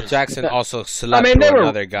 Yeah. Phil Jackson also slept they with were-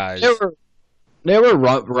 other guys. There were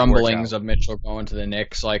rumblings of Mitchell going to the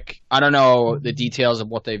Knicks. Like, I don't know the details of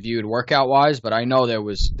what they viewed workout wise, but I know there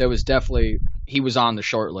was definitely he was on the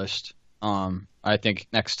short list. I think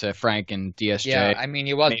next to Frank and DSJ. Yeah, I mean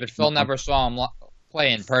he was, but Phil Maybe. never saw him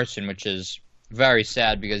play in person, which is very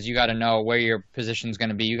sad because you got to know where your position's going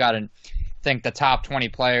to be. You got to think the top 20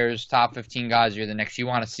 players, top 15 guys are the Knicks. You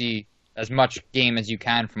want to see as much game as you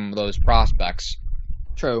can from those prospects.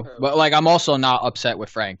 True, but like I'm also not upset with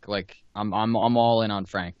Frank. Like I'm all in on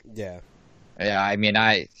Frank. Yeah. Yeah, I mean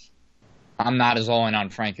I'm not as all in on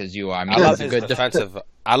Frank as you are. I mean, I love he's his a good defensive.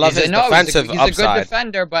 I love his he's defensive he's a upside. good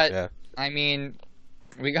defender, but Yeah. I mean,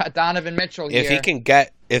 we got Donovan Mitchell here. If he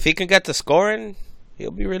can get the scoring,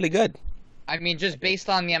 he'll be really good. I mean, just based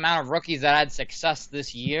on the amount of rookies that had success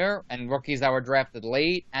this year and rookies that were drafted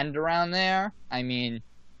late and around there, I mean,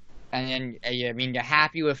 you're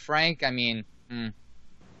happy with Frank? I mean,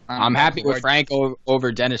 I'm happy with Frank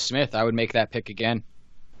over Dennis Smith. I would make that pick again.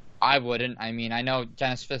 I wouldn't. I mean, I know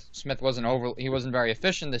Dennis Smith wasn't very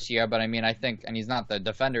efficient this year, but I mean, I think, and he's not the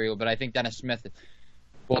defender, but I think Dennis Smith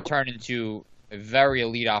will turn into a very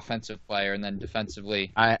elite offensive player, and then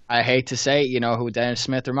defensively. I hate to say, you know who Dennis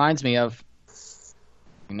Smith reminds me of.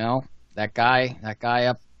 You know, that guy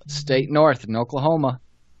up state north in Oklahoma.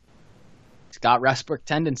 He's got Westbrook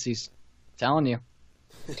tendencies. I'm telling you.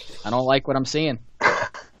 I don't like what I'm seeing.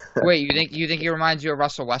 Wait, you think he reminds you of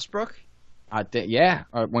Russell Westbrook? Yeah.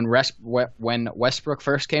 When Westbrook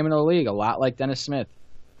first came into the league, a lot like Dennis Smith.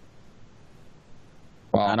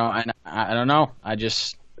 Well, I don't know. I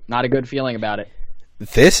just not a good feeling about it.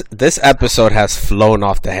 This episode has flown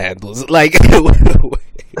off the handles. Like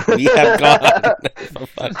we have gone for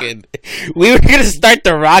fucking. We were gonna start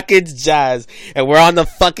the Rockets Jazz, and we're on the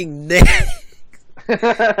fucking Knicks.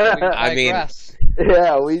 I mean,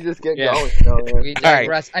 yeah, we just get going. We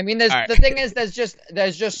digress. I mean, the thing is,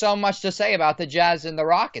 there's just so much to say about the Jazz and the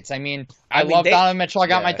Rockets. I mean, I love Donovan Mitchell. I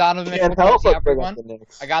got my Donovan Mitchell jersey, everyone.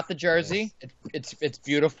 I got the jersey. It's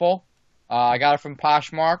beautiful. I got it from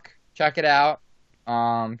Poshmark. Check it out.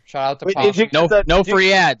 Shout out to Poshmark. No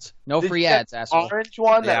free ads. No free ads, asshole. Orange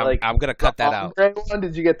one. Yeah, I'm gonna cut that out. One?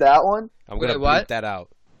 Did you get that one? I'm gonna bleep that out.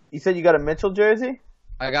 You said you got a Mitchell jersey?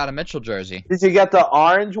 I got a Mitchell jersey. Did you get the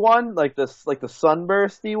orange one, like the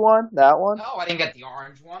sunbursty one? That one? No, I didn't get the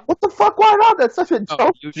orange one. What the fuck? Why not? That's such a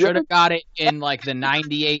joke. You should have got it in like the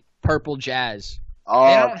 '98 purple Jazz. Oh,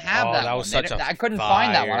 they don't have that. That was such a I couldn't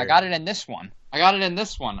find that one. I got it in this one.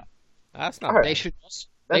 That's not. They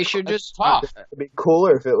should just tough. It'd be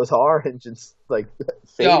cooler if it was orange and like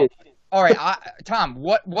faded. Yo, all right, Tom.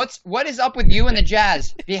 What is up with you and the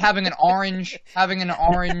Jazz? Having an orange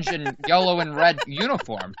and yellow and red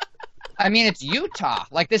uniform. I mean, it's Utah.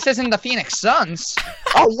 Like, this isn't the Phoenix Suns.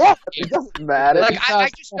 Oh yeah, it doesn't matter. Like, I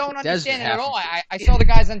just don't understand it at all. I saw the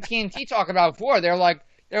guys on TNT talk about it before. They're like,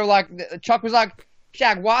 Chuck was like,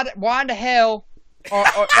 Shaq, why in the hell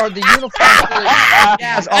are the uniforms for the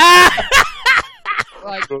Jazz?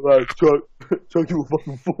 Like, Chuck, you a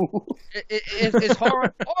fucking fool. It's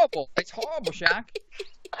horrible. It's horrible, Shaq.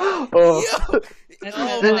 And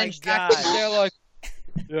then Shaq was there like,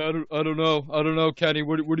 yeah, I don't know, Kenny.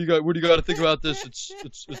 What do you got to think about this?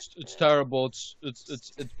 It's terrible.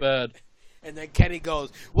 It's bad. And then Kenny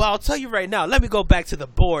goes, "Well, I'll tell you right now. Let me go back to the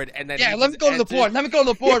board." And then let me go to the board. Let me go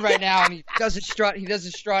to the board right now. And he does his strut.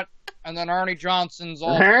 And then Ernie Johnson's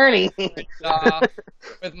all Ernie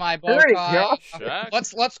with my bow tie.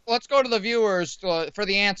 Let's go to the viewers for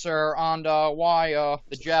the answer on why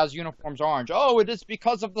the Jazz uniform's orange. Oh, it is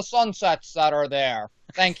because of the sunsets that are there.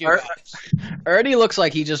 Thank you. Ernie looks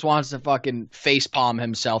like he just wants to fucking facepalm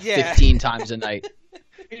himself 15 times a night.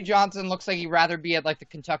 Ernie Johnson looks like he'd rather be at like the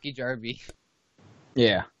Kentucky Derby.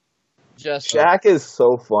 Yeah. Shaq is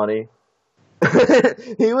so funny.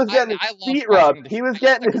 He was getting his feet rubbed. He was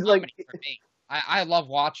getting his like. I love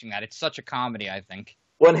watching that. It's such a comedy. I think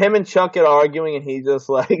when him and Chuck get arguing, and he just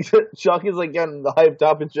like Chuck is like getting hyped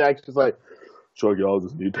up, and Shaq's just like, Chuck, y'all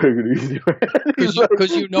just need to take it easy.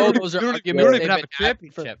 Because you know those are arguments. You don't even have a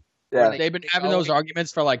championship. Yeah, they've been having those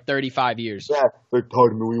arguments for like 35 years. Yeah, like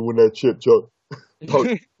talk to me. We win that chip, Chuck.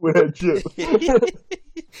 Win that chip.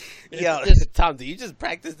 Yo, Tom, do you just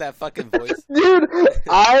practice that fucking voice? Dude,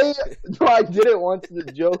 I did it once in a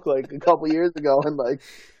joke like a couple years ago, and like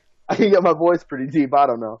I can get my voice pretty deep. I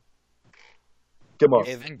don't know. Come on.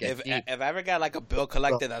 If I ever got like a bill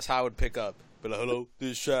collector, that's how I would pick up. Be like, hello,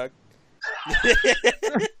 this is Shaq.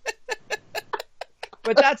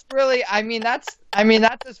 But that's really, that's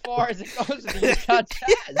as far as it goes with the Utah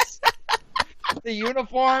Jazz. The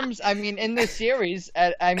uniforms, in this series,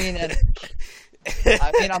 I'm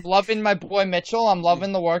loving my boy Mitchell. I'm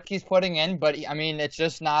loving the work he's putting in, but it's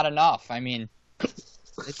just not enough.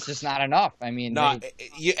 It's just not enough. And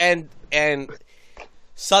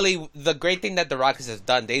Sully, the great thing that the Rockets has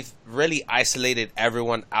done, they've really isolated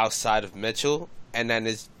everyone outside of Mitchell, and then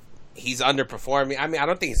he's underperforming. I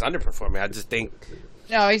don't think he's underperforming. I just think.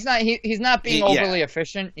 No, he's not. He's not being overly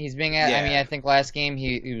efficient. He's being. I think last game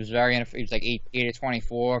he was very. He was like 8 of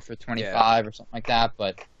 24 for 25 or something like that.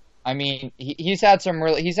 But he's had some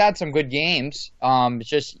good games. It's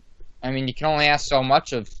just, you can only ask so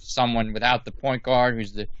much of someone without the point guard,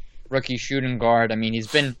 who's the rookie shooting guard. He's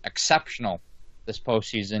been exceptional this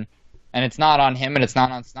postseason, and it's not on him and it's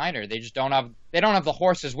not on Snyder. They just don't have. They don't have the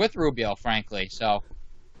horses with Rubio, frankly. So,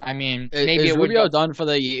 maybe is Rubio done for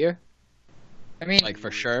the year? For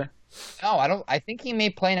sure. No, I don't. I think he may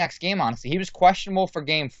play next game. Honestly, he was questionable for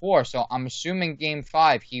Game 4, so I'm assuming Game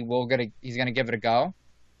 5 he's gonna give it a go.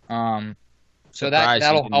 So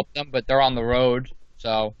that'll help them, but they're on the road,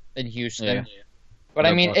 so in Houston. Yeah. But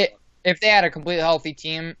if they had a completely healthy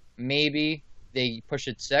team, maybe they push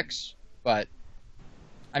it 6. But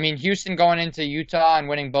Houston going into Utah and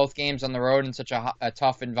winning both games on the road in such a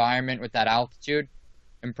tough environment with that altitude,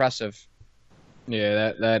 impressive.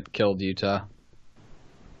 Yeah, that killed Utah.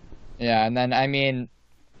 Yeah, and then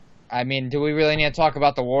do we really need to talk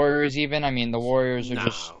about the Warriors even? The Warriors are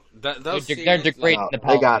they're degrading the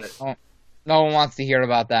Pelicans. They got it. No one wants to hear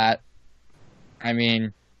about that.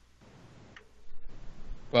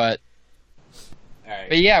 But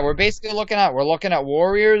yeah, we're basically looking at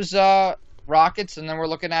Warriors, Rockets, and then we're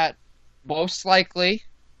looking at most likely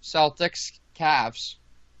Celtics, Cavs.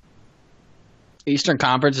 Eastern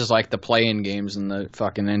Conference is like the play-in games in the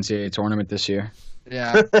fucking NCAA tournament this year.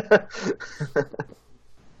 Yeah,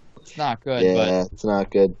 it's not good, Yeah, it's not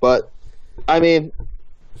good. But I mean,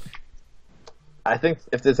 I think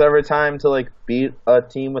if there's ever time to like beat a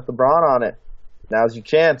team with LeBron on it, now's your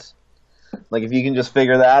chance. Like if you can just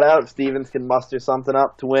figure that out, if Stevens can muster something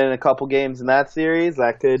up to win a couple games in that series,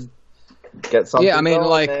 that could get something. Yeah, I mean, going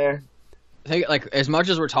like, there. I think, like, as much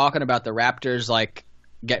as we're talking about the Raptors, like,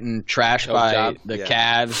 getting trashed Choke by job, the yeah.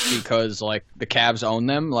 Cavs because, like, the Cavs own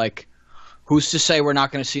them, like, who's to say we're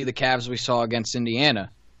not going to see the Cavs we saw against Indiana?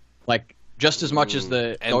 Like, just as much as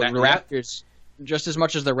the Raptors, just as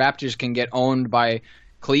much as the Raptors can get owned by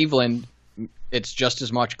Cleveland, it's just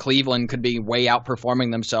as much Cleveland could be way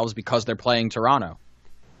outperforming themselves because they're playing Toronto.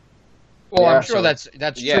 Well, Yeah, I'm sure so- that's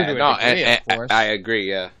true Yeah, to a no, degree, and of course. I agree.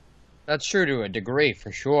 Yeah. That's true to a degree,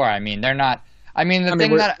 for sure. I mean, they're not. I mean, the I mean,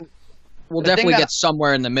 thing we're- that. We'll The thing definitely that- get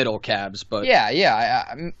somewhere in the middle, Cavs, but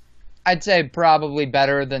Yeah. I'd say probably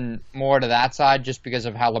better than more to that side, just because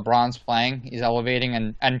of how LeBron's playing. He's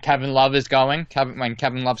elevating, and Kevin Love is going. When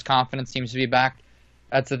Kevin Love's confidence seems to be back.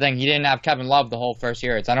 That's the thing. He didn't have Kevin Love the whole first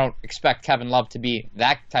year. I don't expect Kevin Love to be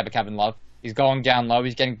that type of Kevin Love. He's going down low.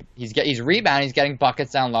 He's rebounding. He's getting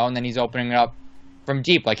buckets down low, and then he's opening it up from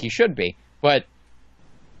deep like he should be. But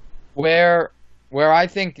where I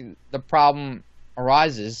think the problem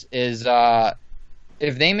arises is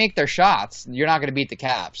if they make their shots, you're not going to beat the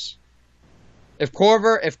Cavs. If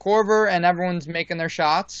Corver and everyone's making their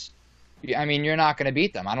shots, I mean, you're not going to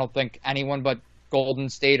beat them. I don't think anyone but Golden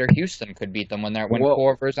State or Houston could beat them when Well,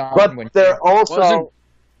 Corver's on. But when they're Wasn't-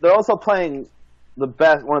 also playing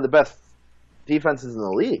one of the best defenses in the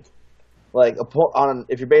league. Like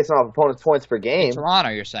if you're basing off opponents' points per game, Toronto,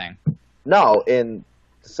 you're saying. no, in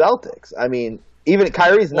the Celtics. I mean, even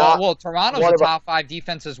Kyrie's not. Well, Toronto's one a of our- top 5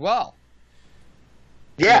 defense as well.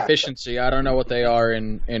 yeah, efficiency. I don't know what they are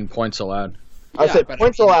in points allowed. I Yeah, said but I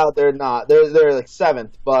points mean- allowed. They're not. They're like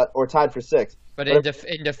 7th, or tied for 6th. But But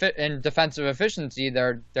in defensive efficiency,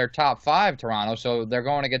 they're top 5 Toronto, so they're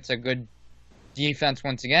going against a good defense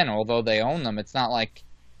once again. Although they own them, it's not like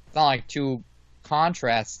two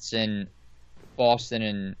contrasts in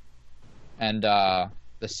Boston and the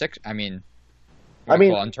six. I mean,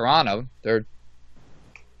 in Toronto, they're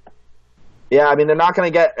Yeah, I mean they're not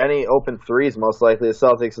going to get any open threes. Most likely, the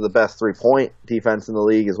Celtics are the best 3-point defense in the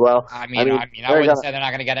league as well. I they're wouldn't gonna- say they're not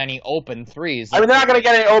going to get any open threes. I mean, they're not going to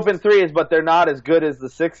get any open threes, but they're not as good as the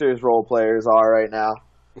Sixers role players are right now.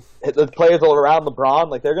 The players all around LeBron,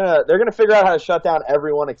 like they're gonna figure out how to shut down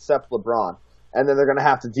everyone except LeBron, and then they're gonna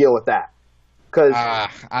have to deal with that. Because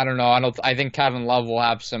I don't know. I think Kevin Love will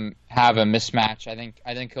have a mismatch.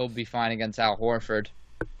 I think he'll be fine against Al Horford.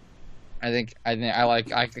 I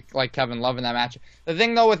like Kevin Love in that matchup. The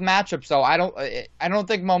thing though with matchups though, I don't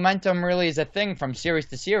think momentum really is a thing from series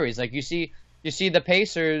to series. Like you see the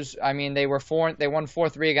Pacers. I mean, they won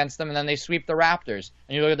 4-3 against them, and then they sweep the Raptors.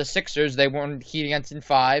 And you look at the Sixers, they won Heat against in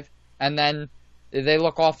 5, and then they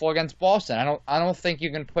look awful against Boston. I don't think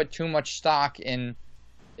you can put too much stock in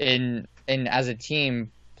as a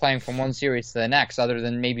team playing from one series to the next, other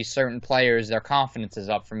than maybe certain players, their confidence is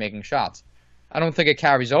up for making shots. I don't think it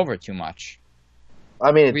carries over too much.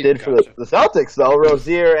 I mean, it did for the Celtics though.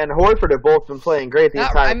 Rozier and Horford have both been playing great the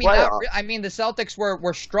entire playoffs. I mean, the Celtics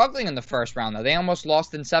were struggling in the first round though. They almost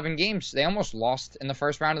lost in 7 games. They almost lost in the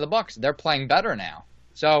first round of the Bucks. They're playing better now,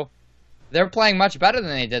 so they're playing much better than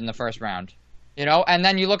they did in the first round. You know, and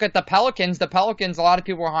then you look at the Pelicans. The Pelicans, a lot of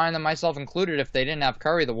people were high on them, myself included. If they didn't have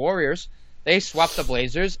Curry, the Warriors, they swept the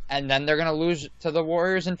Blazers, and then they're going to lose to the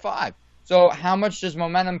Warriors in 5. So how much does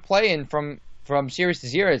momentum play in from series to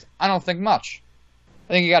series? I don't think much.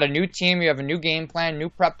 I think you got a new team, you have a new game plan, new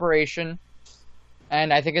preparation,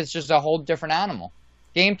 and I think it's just a whole different animal.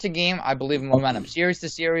 Game to game, I believe in momentum. Series to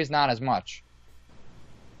series, not as much.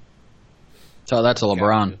 So that's a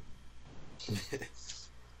LeBron.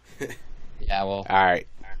 Yeah, well, All right.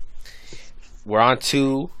 We're on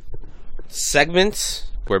to segments.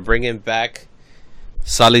 We're bringing back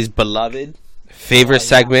Sully's beloved favorite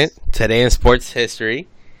segment today in sports history.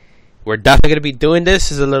 We're definitely going to be doing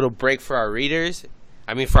this as a little break for our readers.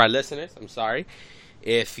 For our listeners. I'm sorry.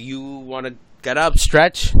 If you want to get up,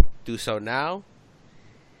 stretch, do so now.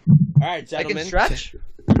 All right, I gentlemen. can stretch.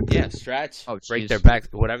 Yeah, stretch. Oh, break jeez. their back,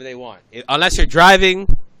 whatever they want. Unless you're driving,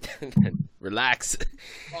 relax.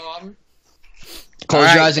 Close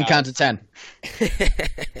All your right, eyes and count to 10. I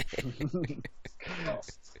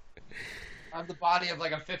have the body of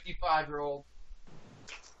like a 55-year-old.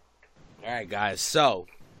 All right, guys. So,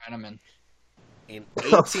 Gentleman. in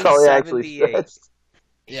So he actually 1878, stretched.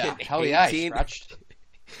 Yeah, hell yeah, I 18 stretched.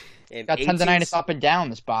 In Got 18 tendonitis up and down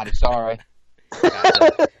this body. Sorry.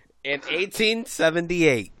 In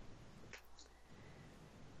 1878,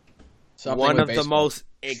 Something one with of the baseball. most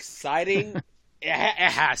exciting, it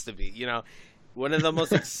has to be, one of the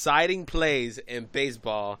most exciting plays in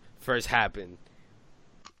baseball first happened.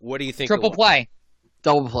 What do you think? Triple it was? play.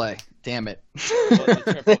 Double play. Damn it.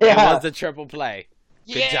 It was the triple play.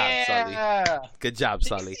 Good job, Sully. Yeah. Good job,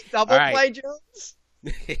 Sully. Double All right. play, Jones.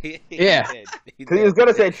 Yeah. Because he was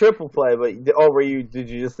gonna say triple play, but did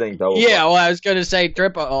you just think double? Yeah, well, I was gonna say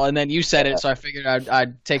triple, and then you said it, so I figured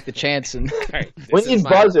I'd take the chance. And We need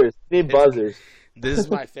buzzers. We need buzzers. This is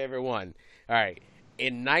my favorite one. All right.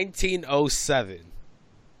 In 1907,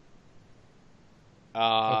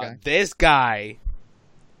 this guy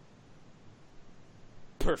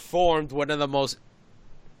performed one of the most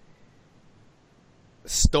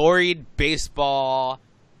storied baseball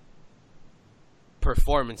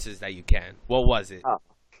performances that you can. What was it?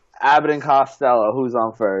 Abbott and Costello. Who's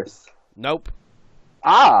on first? Nope.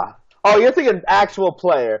 Oh, you're thinking actual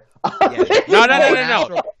player. Yeah.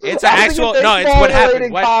 No. It's an actual. No, it's what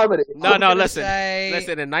happened. Comedy. No. Listen. say-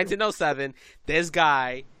 Listen. In 1907, this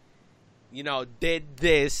guy, did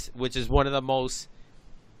this, which is one of the most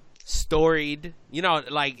storied.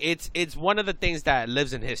 It's one of the things that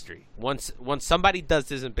lives in history. Once somebody does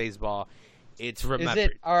this in baseball, it's Is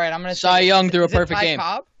remembered. it all right? I'm gonna say Cy Young threw a is it perfect Ty game.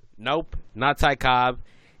 Cobb? Nope, not Ty Cobb.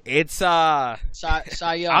 It's Cy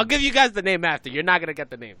Young. I'll give you guys the name after. You're not gonna get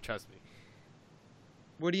the name. Trust me.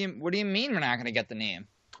 What do you mean we're not gonna get the name?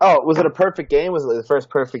 Oh, was it a perfect game? Was it the first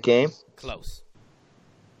perfect game? Close.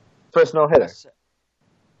 First no hitter.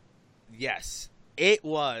 Yes, it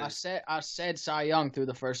was. I said Cy Young threw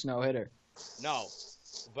the first no hitter. No,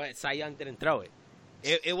 but Cy Young didn't throw it.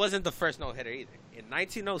 It wasn't the first no hitter either. In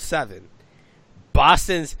 1907,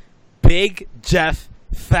 Boston's Big Jeff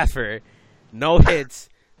Pfeffer no hits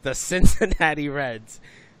the Cincinnati Reds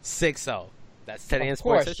 6-0. That's today in Of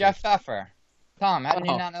sports. course, history. Jeff Pfeffer. Tom, how did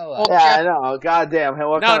you Oh. not know that? Yeah, I know. Goddamn.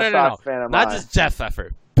 What No, kind no, of no, Sox fan am not I? just Jeff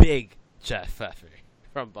Pfeffer. Big Jeff Pfeffer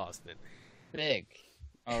from Boston. Big.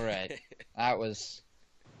 All right. That was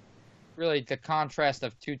really the contrast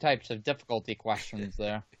of two types of difficulty questions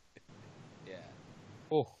there. Yeah.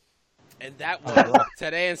 Oh, And that was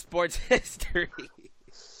today in sports history.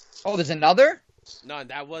 oh, there's another? No,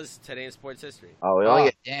 that was today in sports history. Oh, we only Oh,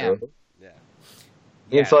 get damn. two. Yeah.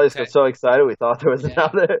 Me and Sully just got so excited we thought there was Yeah.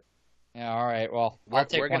 another. Yeah, all right. Well, We're I'll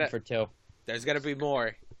take one gonna- for two. There's gonna be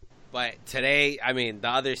more, but today, the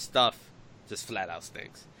other stuff just flat out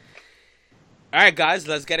stinks. All right, guys,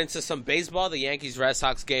 let's get into some baseball. The Yankees-Red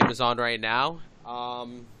Sox game is on right now.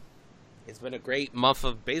 It's been a great month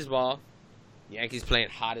of baseball. Yankees playing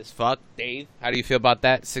hot as fuck. Dave, how do you feel about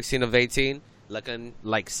that? 16 of 18, looking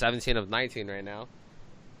like 17 of 19 right now.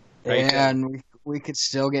 How you feel? And we could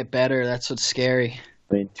still get better. That's what's scary.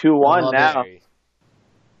 I mean, 2-1 love now.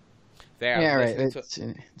 There, Yeah, right.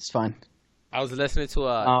 It's fine. I was listening to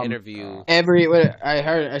an interview.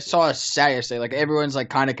 I saw a stat yesterday. Like everyone's like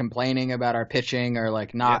kind of complaining about our pitching or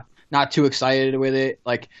like not too excited with it.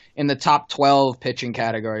 Like in the top 12 pitching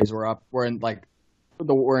categories, we're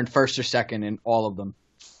in first or second in all of them.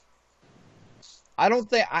 I don't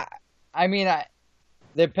think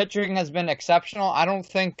their pitching has been exceptional. I don't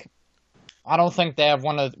think they have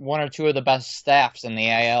one or two of the best staffs in the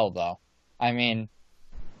AL though.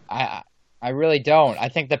 I really don't. I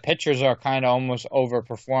think the pitchers are kind of almost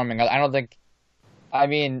overperforming. I don't think.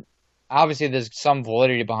 Obviously there's some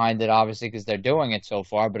validity behind it, obviously because they're doing it so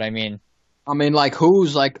far. But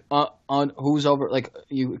who's who's over? Like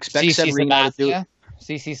you expect CC Severino to do? Sabathia,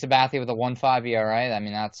 CC Sabathia with a 1.5 ERA.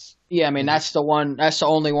 That's That's the one. That's the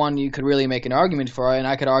only one you could really make an argument for, and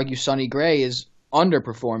I could argue Sonny Gray is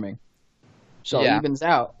underperforming, so it evens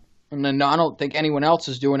out. And then I don't think anyone else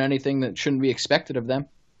is doing anything that shouldn't be expected of them.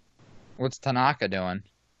 What's Tanaka doing?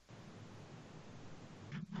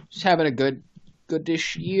 He's having a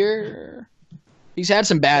good-ish year. He's had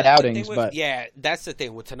some bad outings, but that's the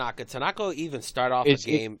thing with Tanaka. Tanaka will even start off a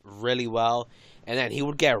game really well, and then he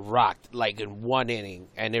would get rocked like in one inning,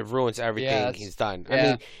 and it ruins everything he's done.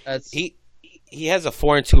 He has a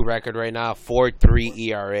 4-2 record right now, 4.3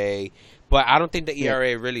 ERA, but I don't think the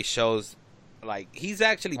ERA really shows. Like he's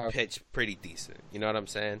actually pitched pretty decent. You know what I'm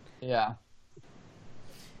saying? Yeah.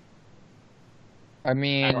 I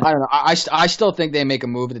don't know. I still think they make a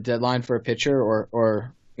move at the deadline for a pitcher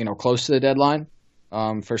or close to the deadline,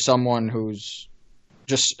 for someone who's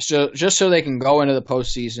just so they can go into the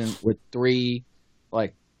postseason with three,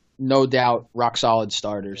 like, no doubt rock solid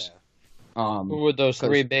starters. Who would those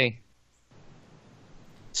three be?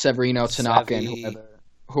 Severino, Tanaka, and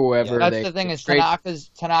whoever. That's they the thing is trade.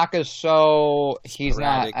 Tanaka's so he's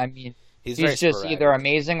Sporadic. not. I mean, He's he's very just sporadic. either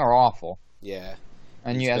amazing or awful. Yeah.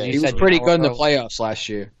 And He's you, as very you He was said, pretty you know, good in the early- playoffs last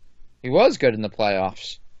year. He was good in the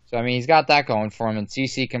playoffs. So I mean, he's got that going for him, and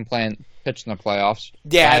CC can pitch in the playoffs.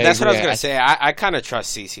 Yeah, I that's what I was agree. gonna say. I kind of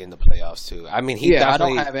trust CC in the playoffs too. I mean, he I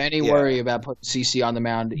definitely. don't have any yeah. worry about putting CC on the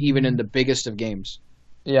mound, even in the biggest of games.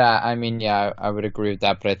 Yeah, I mean, yeah, I would agree with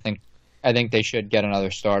that, but I think they should get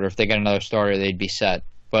another starter. If they get another starter, they'd be set.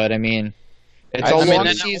 But I mean, it's a long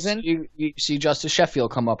then season. You see Justice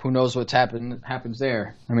Sheffield come up. Who knows what's happens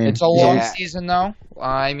there? I mean, It's a long Yeah. season, though.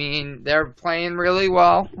 I mean, they're playing really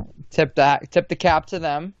well. Tip the cap to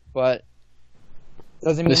them, but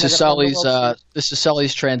doesn't mean This is they're gonna win the Sully's. World Series. This is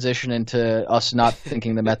Sully's transition into us not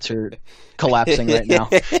thinking the Mets are collapsing right now.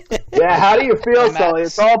 Yeah, how do you feel, The Sully?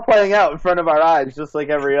 Mets. It's all playing out in front of our eyes, just like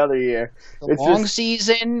every other year. The It's long just-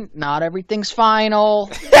 season, not everything's final.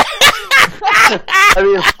 I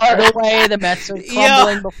mean, it's By hard. the way, the Mets are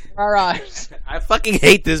crumbling before our eyes. I fucking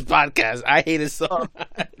hate this podcast. I hate it so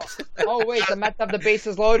much. Oh wait, the Mets have the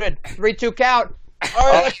bases loaded. 3-2 count. All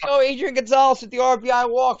right, let's go. Adrian Gonzalez with the RBI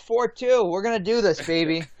walk. 4-2. We're gonna do this,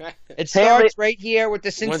 baby. It starts right here with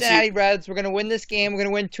the Cincinnati Reds. We're gonna win this game. We're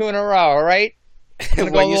gonna win 2 in a row. All right. I'm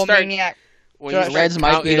gonna go a When you little start, maniac. when So you The start Reds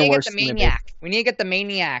might counting- be the We need to worst get the in the maniac. We need to get the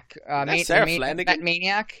maniac. That's Sarah Flanagan? That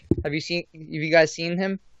maniac. Have you guys seen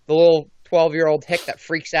him? The little 12-year-old hick that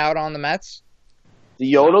freaks out on the Mets. The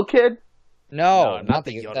Yodel kid? No, No, not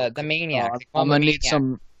the the Yodel. the maniac. They call I'm him the gonna need maniac.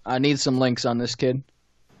 some. I need some links on this kid.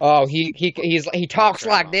 Oh, he talks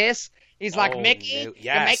like this. He's like, Oh, Mickey, no. you're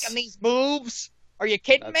Yes. making these moves. Are you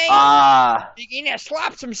kidding me? Ah, You need to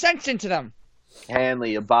slap some sense into them.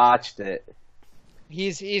 Hanley, you botched it.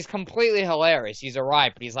 He's completely hilarious. He's a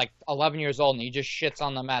riot, but he's like 11 years old and he just shits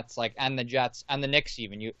on the Mets, like, and the Jets and the Knicks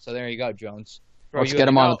even. So there you go, Jones. Throw Let's you get in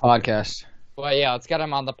him the on go. the podcast. Well, yeah, let's get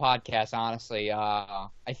him on the podcast. Honestly, I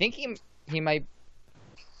think he might.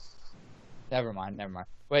 Never mind.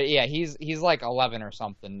 But yeah, he's like 11 or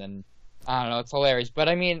something, and I don't know. It's hilarious, but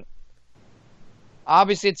I mean,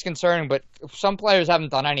 obviously it's concerning. But some players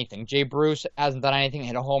haven't done anything. Jay Bruce hasn't done anything.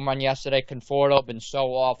 Hit a home run yesterday. Conforto been so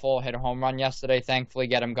awful. Hit a home run yesterday. Thankfully,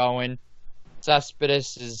 get him going.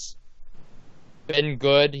 Cespedes has been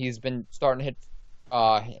good. He's been starting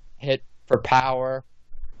to hit for power.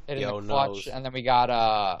 Hitting Yo the clutch, knows. and then we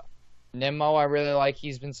got Nimmo. I really like.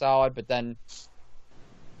 He's been solid, but then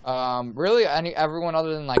really everyone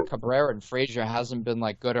other than like Cabrera and Frazier hasn't been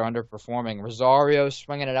like good or underperforming. Rosario's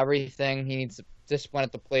swinging at everything. He needs discipline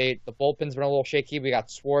at the plate. The bullpen's been a little shaky. We got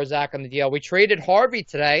Swarzak on the DL. We traded Harvey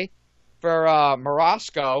today for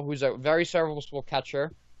Morosco, who's a very serviceable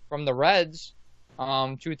catcher from the Reds.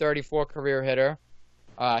 234 career hitter.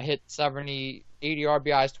 Hit 80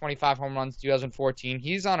 RBIs, 25 home runs, 2014.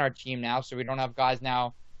 He's on our team now, so we don't have guys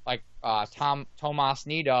now like Tomas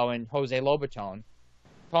Nido and Jose Lobaton.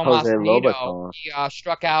 Tomas Jose Nido, Lobaton. he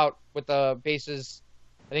struck out with the bases.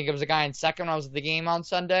 I think it was a guy in second when I was at the game on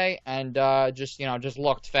Sunday, and just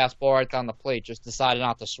looked fastball right down the plate. Just decided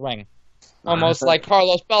not to swing, almost like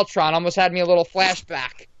Carlos Beltran. Almost had me a little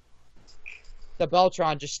flashback. The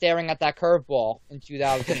Beltran just staring at that curveball in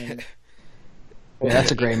 2000. Yeah,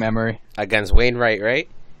 that's a great memory. against Wainwright, right?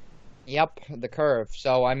 Yep, the curve.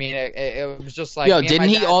 So I mean, it was just like. Yo, me and didn't my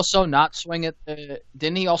he dad- also not swing at the?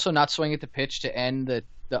 Didn't he also not swing at the pitch to end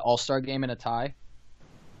the All-Star game in a tie?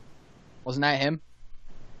 Wasn't that him?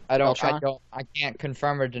 Beltran? I can't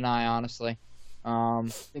confirm or deny honestly.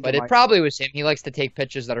 think But it it might- probably was him. He likes to take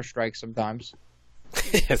pitches that are strikes sometimes.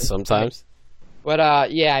 Sometimes.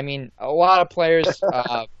 But yeah, I mean, a lot of players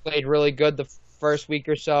played really good the first week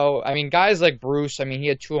or so. I mean, guys like Bruce. I mean, he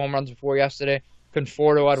had 2 home runs before yesterday.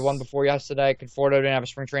 Conforto had 1 before yesterday. Conforto didn't have a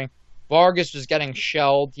spring training. Vargas was getting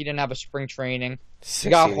shelled. He didn't have a spring training. We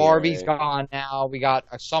got 16, Harvey's right? gone now. We got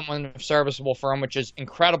someone serviceable for him, which is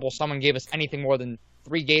incredible. Someone gave us anything more than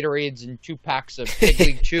 3 Gatorades and 2 packs of Big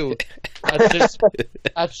League Chew.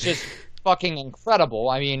 That's just fucking incredible.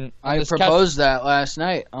 I mean, I this proposed that last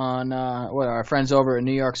night on our friends over at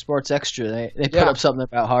New York Sports Extra. They put Yeah. up something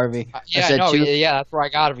about Harvey. yeah, I said no, two, yeah, that's where I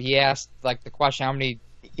got it. He asked like the question, how many?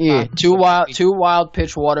 yeah, two wild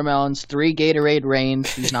pitch watermelons, 3 Gatorade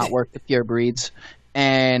Reigns. He's not worth the pure breeds,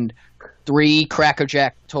 and 3 Cracker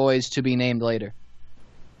Jack toys to be named later.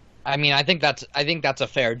 I mean, I think that's a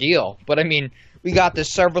fair deal. But I mean, we got this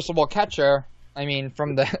serviceable catcher. I mean,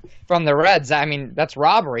 from the Reds. I mean, that's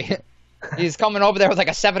robbery. He's coming over there with like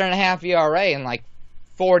a 7.5 ERA in like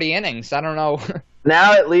 40 innings. I don't know.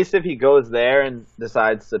 Now, at least if he goes there and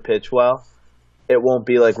decides to pitch well, it won't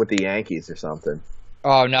be like with the Yankees or something.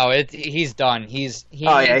 Oh no, he's done. He's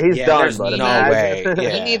Oh yeah, he's Yeah, done. there's But no imagine- way. Yeah.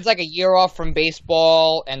 He needs like a year off from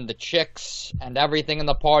baseball and the chicks and everything in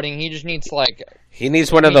the partying. He just needs like He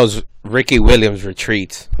needs one of those Ricky Williams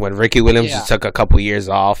retreats when Ricky Williams Yeah. just took a couple years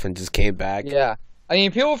off and just came back. yeah. I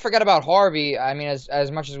mean, people forget about Harvey. I mean,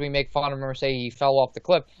 as much as we make fun of him or say he fell off the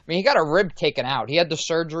cliff, I mean, he got a rib taken out. He had the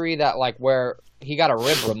surgery that like where he got a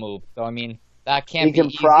rib removed. So I mean, that can't he be can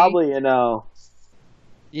easy. probably,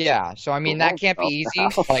 Yeah. So I mean, that can't be easy.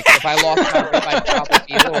 Oh, Like if I lost my rib, I'd probably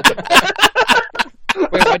be a little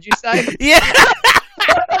bit. Wait, what'd you say? Yeah.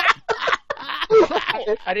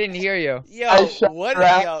 I didn't hear you. Yo, I shot what?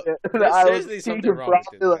 around Yo, it. there's I seriously was something thinking wrong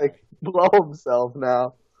with probably this like guy. blow himself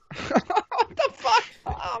now. What the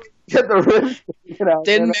fuck? Get the ribs taken out.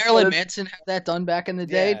 Didn't man. Marilyn Manson have that done back in the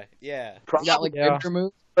day? Yeah. He got like Yeah. ribs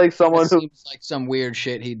removed. Like someone That who seems like some weird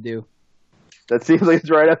shit he'd do. that seems like it's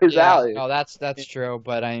right up his Yeah, alley. no, that's true.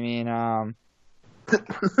 But I mean,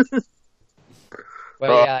 but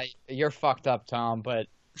yeah, you're fucked up, Tom. But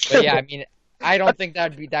yeah, I mean, I don't think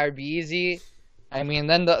that would be easy. I mean,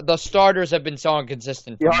 then the starters have been so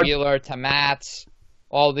inconsistent from Yeah. Wheeler to Mats,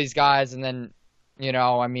 all these guys, and then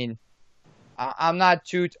I mean, I'm not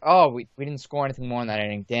too. Oh, we didn't score anything more in that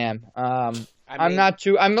inning. Damn. I'm not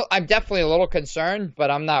too. I'm definitely a little concerned,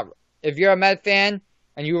 but I'm not. If you're a Met fan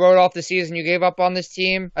and you wrote off the season, you gave up on this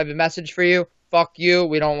team, I have a message for you. Fuck you.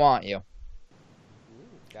 We don't want you.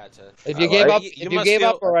 Gotcha. If you I gave like- up, You if you must gave feel-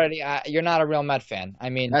 up already, you're not a real Met fan. I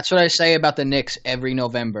mean, That's what I say about the Knicks every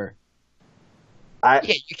November. yeah,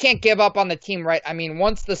 you can't give up on the team, right? I mean,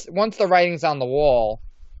 once the writing's on the wall,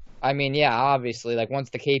 I mean, yeah, obviously, like once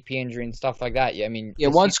the KP injury and stuff like that, yeah, I mean, Yeah,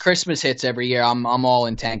 once Christmas hits every year, I'm all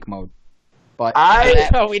in tank mode. But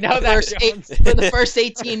we know that. first Jones. for the first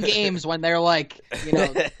 18 games, when they're like,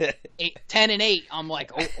 10-8, I'm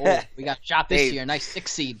like, oh, we got shot this Dave. year, nice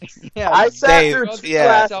 6 seed. Yeah, I sat Dave, through Jones two yeah. is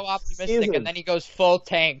last so optimistic, season. and then he goes full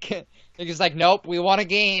tank. He's like, nope, we won a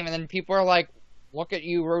game, and then people are like, look at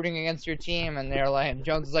you rooting against your team, and they're like, and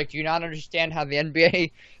Jones is like, do you not understand how the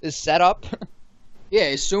NBA is set up? Yeah,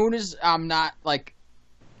 as soon as I'm not like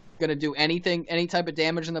gonna do anything, any type of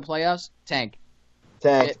damage in the playoffs, tank.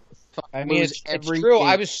 Tank. I mean, Lose it's every true. game.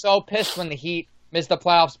 I was so pissed when the Heat missed the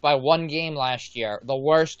playoffs by one game last year. The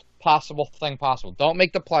worst possible thing possible. Don't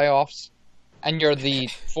make the playoffs, and you're the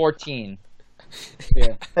 14.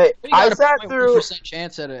 Yeah. Hey, You I got a sat 0.1% through.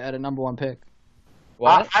 chance at a number one pick.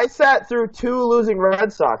 What? I sat through 2 losing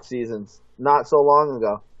Red Sox seasons not so long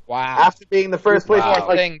ago. Wow. After being the first place, Wow. Poor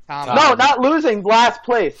like, thing, Tom. no, not losing, last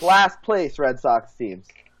place Red Sox teams.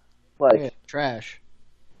 Like Yeah, trash.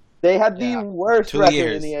 they had the Yeah. worst 2 record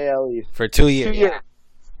years. in the AL East. For 2 2 years. years.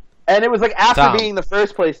 And it was like after Tom. being the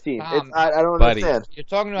first place team. Tom. It's, I don't Buddy. understand. You're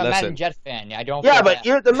talking to a Listen. Madden Jet fan. Yeah, I don't. Yeah, feel but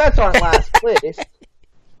bad. the Mets aren't last place,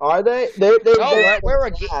 are they? They're we're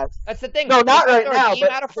a last. That's the thing. No, not right They're a now. game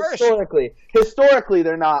But out of first. historically,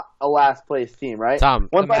 they're not a last place team, right? Tom,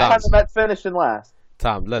 When's the last time the Mets finished in last?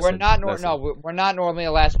 Tom, listen. We're not. listen. No, we're not normally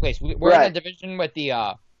in last place. We're in Right. a division with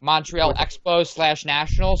the Montreal Expos /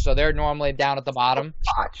 Nationals, so they're normally down at the bottom.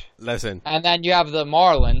 Watch. Listen. And then you have the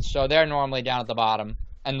Marlins, so they're normally down at the bottom.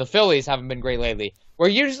 And the Phillies haven't been great lately. We're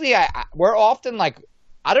usually, we're often like,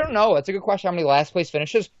 I don't know. It's a good question. How many last place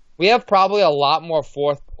finishes? We have probably a lot of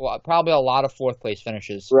fourth place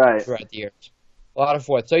finishes Right. throughout the years. A lot of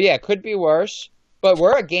fourth. So yeah, it could be worse. But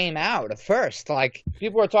we're a game out at first. Like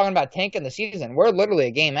people are talking about tanking the season. We're literally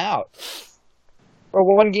a game out. We're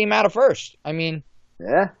one game out of first. I mean,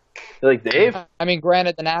 Yeah. You're like Dave.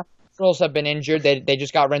 Granted, the Nationals have been injured. They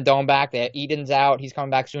just got Rendon back. Eden's out. He's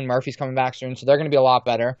coming back soon. Murphy's coming back soon. So they're going to be a lot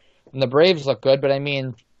better. And the Braves look good. But, I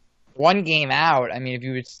mean, one game out. I mean, if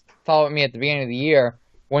you would follow me at the beginning of the year,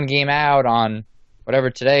 one game out on whatever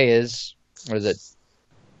today is. What is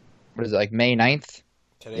it, like May 9th?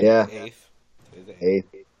 Today's Yeah. the 8th. Today's the 8th.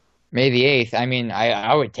 Hey. May the 8th. I mean,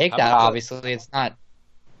 I would take How that, about the- obviously. It's not.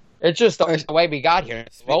 It's just the way we got here.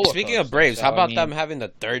 It's a roller Speaking of coaster. Braves, So, how about I mean, them having the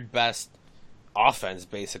third best offense,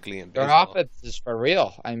 basically, in Their baseball? offense is for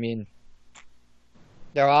real. I mean,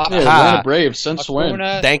 their Yeah, offense. Atlanta Braves since when?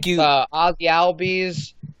 Acuna, Thank you. Ozzy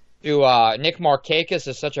Albies to Nick Markakis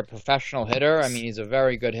is such a professional hitter. I mean, he's a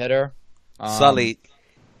very good hitter. Sully,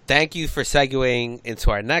 thank you for segueing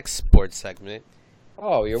into our next sports segment.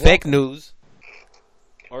 Oh, you're Fake news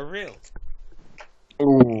or real?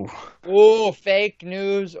 Ooh. welcome. Ooh, fake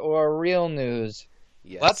news or real news?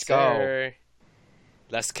 Yes, Let's go. sir.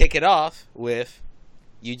 Let's kick it off with,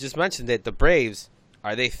 you just mentioned it, the Braves.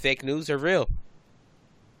 Are they fake news or real?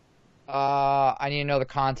 I need to know the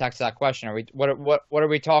context of that question. What are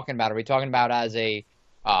we talking about? Are we talking about as a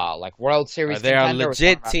like World Series Are they a contender.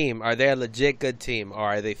 legit team? Are they a legit good team, or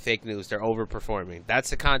are they fake news? They're overperforming. That's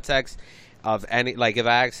the context of any. Like if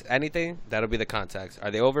I ask anything, that'll be the context.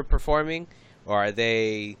 Are they overperforming, or are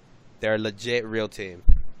they're a legit real team?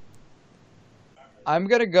 I'm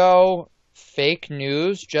gonna go fake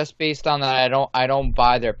news just based on that. I don't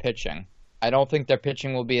buy their pitching. I don't think their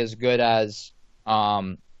pitching will be as good as.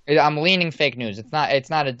 I'm leaning fake news. It's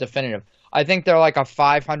not a definitive. I think they're like a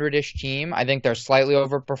 500-ish team. I think they're slightly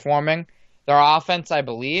overperforming. Their offense, I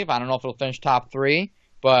believe, I don't know if it'll finish top 3,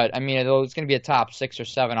 but I mean it's going to be a top 6 or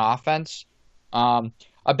 7 offense. A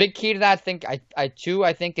big key to that,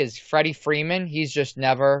 I think, is Freddie Freeman. He's just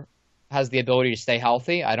never has the ability to stay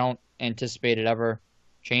healthy. I don't anticipate it ever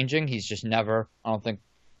changing. He's just never, I don't think,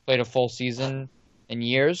 played a full season in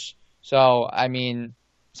years. So, I mean,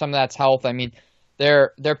 some of that's health. I mean,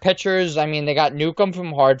 their pitchers, I mean, they got Newcomb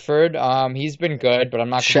from Hartford. He's been good, but I'm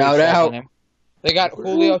not going to Shout out. him. They got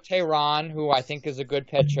Julio Teheran, who I think is a good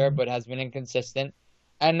pitcher, but has been inconsistent.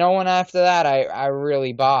 And no one after that I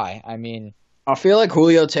really buy. I mean, I feel like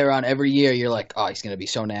Julio Teheran, every year you're like, oh, he's going to be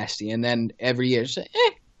so nasty. And then every year, it's like,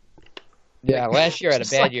 Yeah, last year had a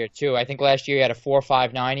bad year, too. I think last year he had a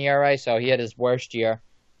 4.59 ERA, so he had his worst year.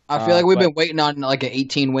 I feel like we've been waiting on like an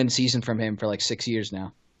 18-win season from him for like 6 years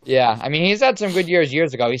now. Yeah, I mean, he's had some good years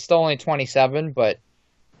ago. He's still only 27, but,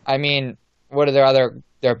 I mean, what are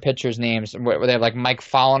their pitchers' names? They have like Mike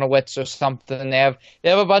Follinowitz or something. They have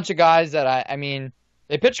a bunch of guys that, I mean,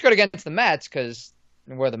 they pitch good against the Mets because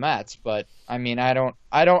we're the Mets, but, I mean,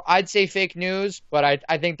 I'd say fake news, but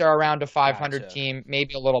I think they're around a 500 team,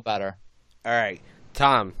 maybe a little better. All right,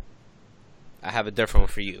 Tom, I have a different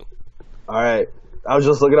one for you. All right. I was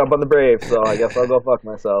just looking up on the Braves, so I guess I'll go fuck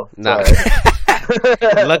myself. No.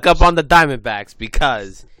 Sorry. Look up on the Diamondbacks,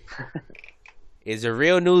 because is it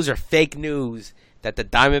real news or fake news that the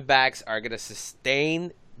Diamondbacks are going to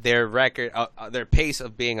sustain their record, their pace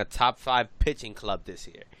of being a top 5 pitching club this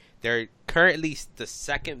year? They're currently the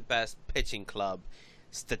second best pitching club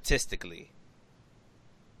statistically.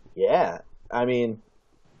 Yeah, I mean,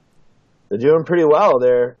 they're doing pretty well.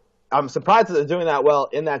 I'm surprised that they're doing that well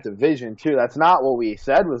in that division too. That's not what we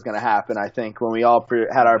said was going to happen. I think when we all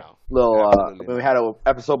had our when we had an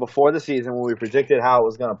episode before the season when we predicted how it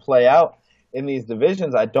was going to play out in these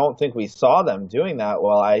divisions, I don't think we saw them doing that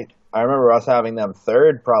well. I remember us having them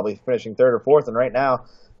third, probably finishing third or fourth, and right now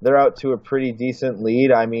they're out to a pretty decent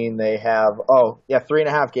lead. I mean, they have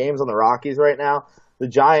 3.5 games on the Rockies right now. The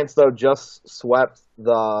Giants though just swept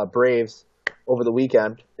the Braves over the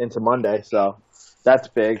weekend into Monday, so that's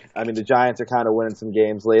big. I mean, the Giants are kind of winning some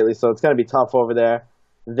games lately, so it's going to be tough over there.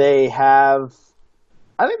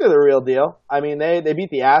 I think they're the real deal. I mean, they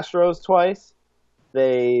beat the Astros twice.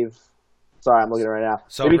 Sorry, I'm looking at it right now.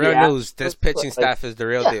 So real news, this pitching staff is the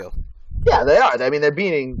real deal. Yeah, they are. I mean, they're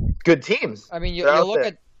beating good teams. I mean, you look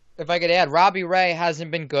at, if I could add, Robbie Ray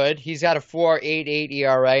hasn't been good. He's got a 4.88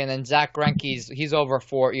 ERA, and then Zach Greinke's he's over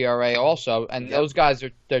 4 ERA also, and those guys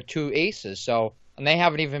they're 2 aces. So, and they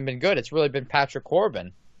haven't even been good. It's really been Patrick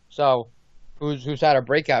Corbin, so who's had a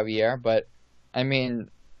breakout year. But I mean,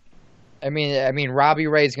 Robbie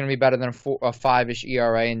Ray is going to be better than a 5-ish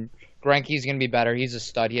ERA, and Greinke's going to be better. He's a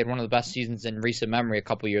stud. He had one of the best seasons in recent memory a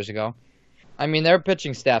couple years ago. I mean, their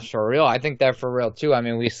pitching staff's for real. I think they're for real too. I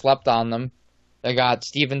mean, we slept on them. They got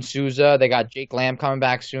Steven Souza. They got Jake Lamb coming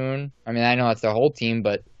back soon. I mean, I know that's their whole team,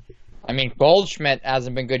 but I mean, Goldschmidt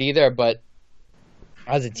hasn't been good either. But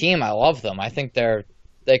as a team, I love them. I think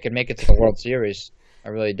they could make it to the World Series. I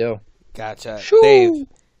really do. Gotcha. Shoo. Dave,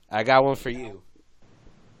 I got one for you.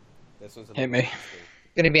 This one's Hit me.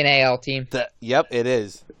 Going to be an AL team. Yep, it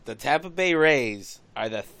is. The Tampa Bay Rays are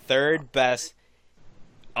the 3rd best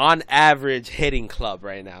on average hitting club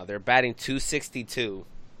right now. They're batting .262.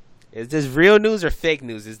 Is this real news or fake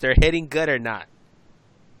news? Is their hitting good or not?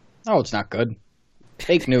 No, it's not good.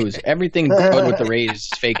 Fake news. Everything good with the Rays is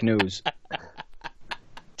fake news.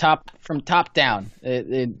 From top down.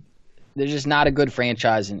 They're just not a good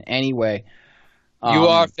franchise in any way. You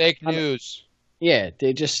are fake news. Yeah,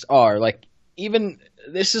 they just are. Like, even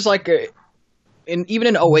this is like even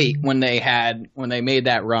in '08 when they made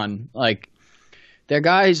that run, like, their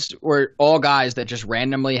guys were all guys that just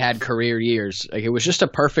randomly had career years. Like, it was just a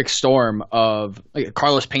perfect storm of, like,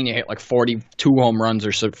 Carlos Pena hit like 42 home runs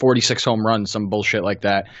or so, 46 home runs, some bullshit like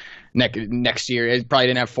that. Next year, he probably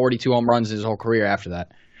didn't have 42 home runs in his whole career after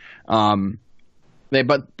that.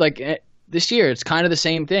 But like this year, it's kind of the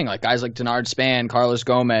same thing. Like, guys like Denard Span, Carlos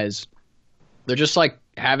Gomez, they're just like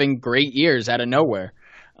having great years out of nowhere.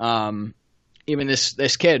 Even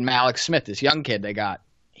this kid, Malik Smith, this young kid they got,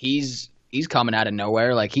 he's he's coming out of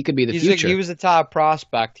nowhere. Like he could be the He future. was a top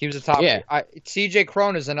prospect. He was a top. Yeah. CJ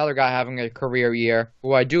Crone is another guy having a career year,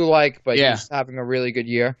 who I do like, but Yeah. he's having a really good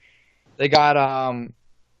year. They got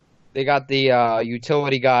the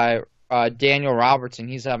utility guy Daniel Robertson.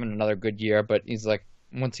 He's having another good year, but he's like,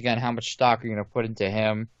 once again, how much stock are you going to put into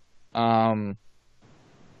him?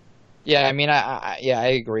 Yeah, I mean, I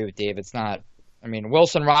agree with Dave. It's not. I mean,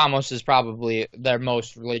 Wilson Ramos is probably their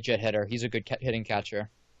most legit hitter. He's a good hitting catcher.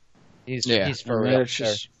 He's for I mean, real. it's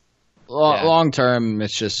just Yeah. long term.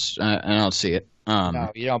 It's just I don't see it.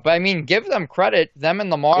 No, you don't. But I mean, give them credit. Them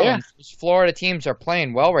and the Marlins. Those Florida teams are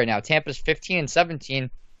playing well right now. Tampa's 15-17.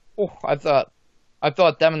 Oh, I thought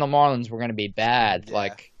them and the Marlins were going to be bad. Yeah.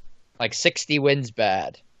 Like 60 wins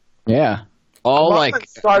bad. Yeah. The All Marlins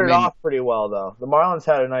started I mean, off pretty well though. The Marlins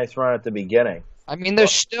had a nice run at the beginning. I mean, they're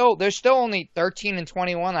still only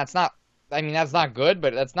 13-21. That's not. I mean, that's not good,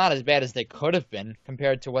 but that's not as bad as they could have been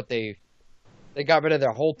compared to what they got rid of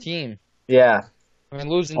their whole team. Yeah. I mean,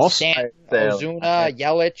 losing Also- Stanton, They- Ozuna,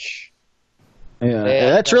 Yelich. Yeah,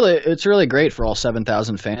 Yeah. it's really great for all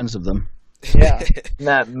 7,000 fans of them. Yeah.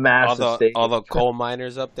 That massive stadium. all the coal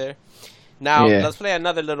miners up there. Now Yeah. let's play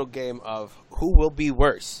another little game of who will be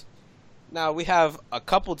worse. Now we have a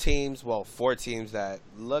couple teams, well, 4 teams that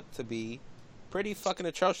look to be pretty fucking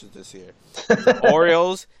atrocious this year. The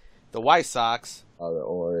Orioles, the White Sox, Oh, the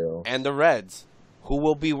Orioles. and the Reds. Who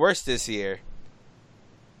will be worse this year?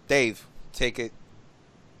 Dave, take it.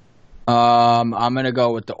 I'm gonna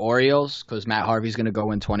go with the Orioles because Matt Harvey's gonna go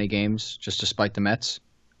win 20 games just to spite the Mets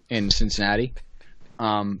in Cincinnati.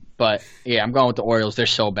 But yeah, I'm going with the Orioles. They're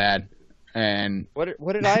so bad, and What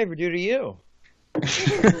did I ever do to you?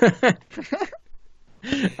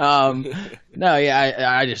 no,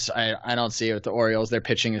 yeah, I don't see it with the Orioles. Their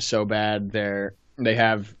pitching is so bad. They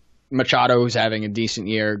have Machado who's having a decent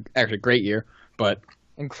year, actually a great year, but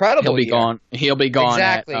Incredible. he'll be year. gone. He'll be gone.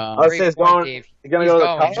 Exactly. At, I was Great saying, point, Dave. You're gonna He's go to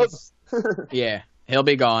going. the Cubs? yeah, he'll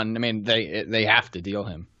be gone. I mean, they have to deal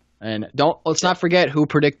him. And let's not forget who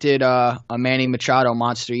predicted a Manny Machado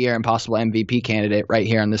monster year and possible MVP candidate right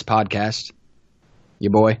here on this podcast.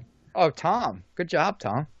 Your boy. Oh, Tom. Good job,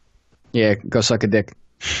 Tom. Yeah, go suck a dick.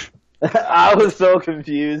 I was so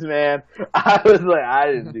confused, man. I was like,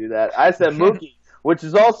 I didn't do that. I said Mookie, which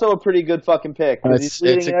is also a pretty good fucking pick because he's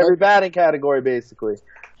leading It's a in every good- batting category, basically.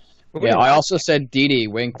 Yeah, I also said Didi.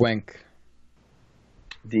 Wink, wink.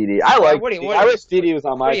 Didi. I like what do you- Didi. what I do you- wish Didi was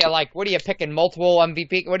on my What do you team. like? What are you picking? Multiple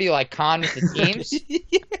MVP? What do you like? Con with the teams?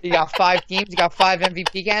 You got 5 teams. You got 5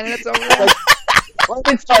 MVP candidates over there. Let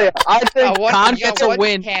me tell you, I think Con you got gets a one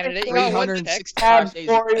win candidate. You got one pick. 365 days.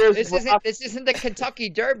 Warriors. This isn't the Kentucky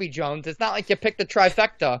Derby, Jones. It's not like you picked the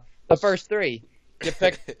trifecta, the first 3. You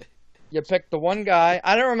picked the one guy.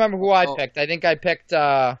 I don't remember who I picked. I think I picked.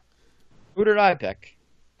 Who did I pick?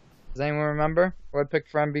 Does anyone remember who I picked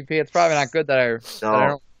for MVP? It's probably not good that I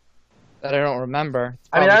don't remember. It's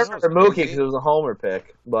I mean, I probably- remember Mookie because it was a homer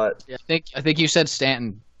pick, but Yeah, I think you said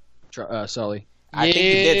Stanton, Sully. I think you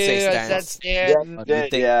did say Yeah, I Stanton. said Stanton.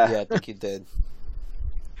 yeah, yeah. I think you did.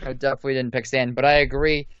 I definitely didn't pick Stanton, but I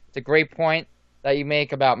agree. It's a great point that you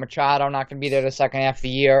make about Machado not going to be there the second half of the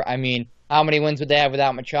year. I mean, how many wins would they have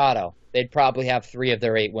without Machado? They'd probably have 3 of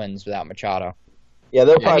their 8 wins without Machado. Yeah,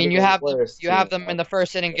 they'll I probably mean, be you the have worst you have team. them in the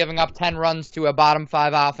first inning giving up 10 runs to a bottom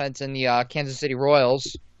 5 offense in the Kansas City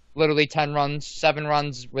Royals. Literally 10 runs, 7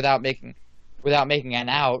 runs without making an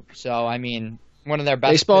out. So I mean, one of their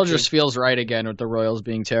best. Baseball pitchers. just feels right again with the Royals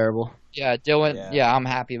being terrible. Yeah, Dylan. Yeah. Yeah, I'm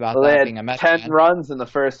happy about Well, that they being a had Mets 10 fan. runs in the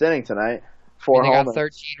first inning tonight. 4 And they got homers.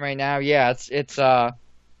 13 right now. Yeah, it's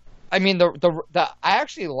I mean the I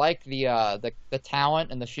actually like the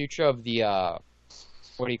talent and the future of the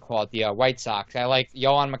what do you call it, the White Sox. I like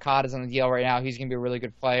Yohan Moncada's on the deal right now. He's gonna be a really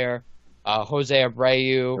good player. Jose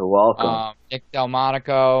Abreu, You're welcome. Nick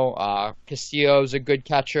Delmonico, Castillo's a good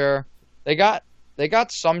catcher. They got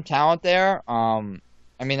some talent there.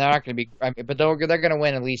 I mean, they're not gonna be, but they're gonna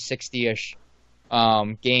win at least 60-ish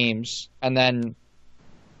games. And then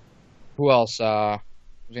who else? I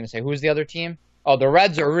was gonna say, who's the other team? Oh, the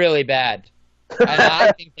Reds are really bad. And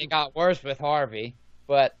I think they got worse with Harvey,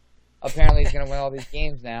 but apparently he's gonna win all these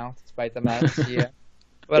games now, despite the Mets. Yeah.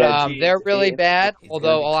 But Yeah, geez, they're really bad. He's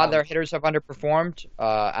Although gonna a lot of become- their hitters have underperformed.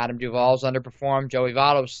 Adam Duvall's underperformed. Joey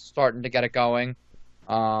Votto's starting to get it going.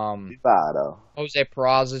 Votto. Jose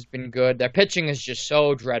Peraza's been good. Their pitching is just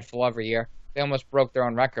so dreadful every year. They almost broke their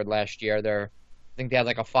own record last year. I think they had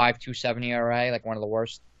like a 5.27 ERA, like one of the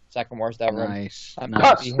worst, second worst ever. Nice. I'm nice.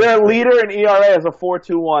 happy. Their leader in ERA is a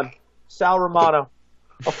 4.21. Sal Romano.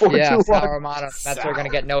 A 4.21. Yeah, Sal Romano. Mets are going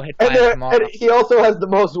to get no hit by And, him tomorrow. and he also has the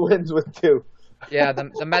most wins with 2. Yeah,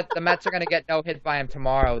 the Mets are gonna get no hit by him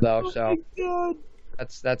tomorrow though, so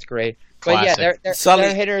that's great. But Classic. yeah, Sully-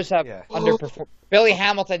 their hitters have Yeah. underperformed. Billy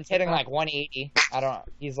Hamilton's hitting like 180. I don't know.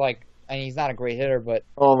 He's like, I mean, he's not a great hitter, but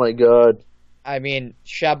Oh my god. I mean,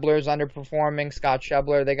 Schebler's underperforming. Scott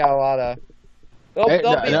Schebler, they got a lot of.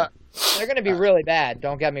 They're going to be really bad.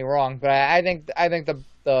 Don't get me wrong, but I think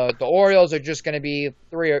the Orioles are just going to be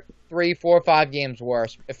 3, 4, 5 games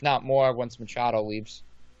worse, if not more, once Machado leaves.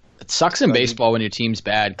 It sucks in baseball when your team's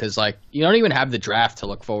bad because, like, you don't even have the draft to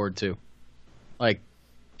look forward to. Like,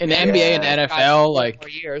 in the NBA and the NFL, like,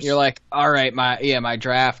 you're like, all right, my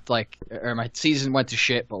draft, like, or my season went to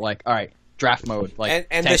shit, but, like, all right, draft mode. Like,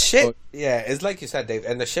 and the shit, yeah, it's like you said, Dave.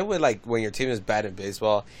 And the shit with, like, when your team is bad in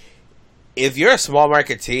baseball, if you're a small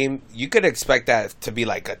market team, you could expect that to be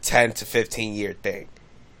like a 10 to 15 year thing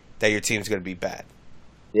that your team's going to be bad.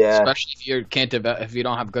 Yeah. Especially if you if you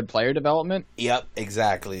don't have good player development. Yep,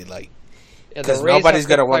 exactly. Like, Yeah, the 'cause Rays nobody's have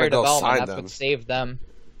gonna good wanna player go development. sign That's them. what saved them.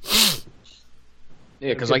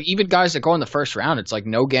 Yeah, because, like, even guys that go in the first round, it's, like,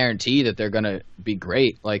 no guarantee that they're going to be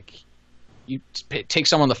great. Like, you take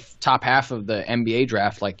someone the top half of the NBA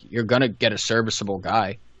draft, like, you're going to get a serviceable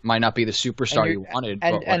guy. Might not be the superstar you wanted,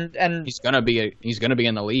 but like, he's gonna be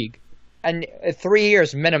in the league. And 3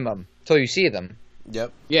 years minimum till you see them.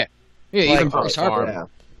 Yep. Yeah, even Like, Bryce Harper. Yeah.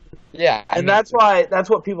 Yeah, And that's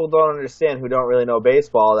what people don't understand who don't really know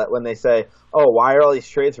baseball, that when they say, oh, why are all these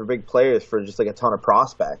trades for big players for just like a ton of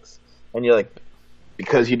prospects? And you're like,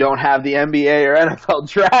 because you don't have the NBA or NFL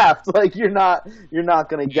draft. Like, you're not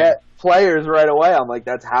going to get players right away. I'm like,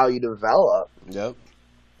 that's how you develop. Yep.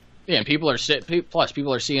 Yeah, and people are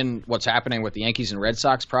seeing what's happening with the Yankees and Red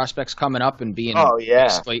Sox prospects coming up and being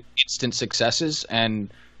basically instant successes,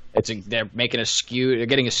 and they're getting a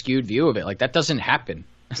skewed view of it. Like, that doesn't happen.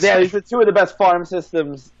 Yeah, these are two of the best farm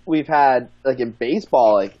systems we've had, like, in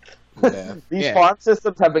baseball. Like, Yeah. these farm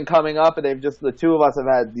systems have been coming up, and the two of us have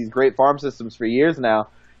had these great farm systems for years now,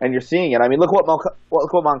 and you're seeing it. I mean, look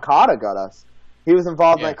what Moncada got us. He was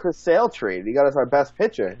involved in that Chris Sale trade. He got us our best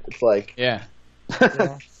pitcher. It's like, Yeah.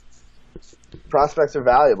 prospects are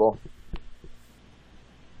valuable.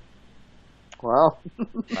 Well,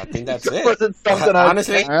 I think that's it. wasn't something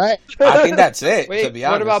Honestly, All right. I think that's it. Wait, to be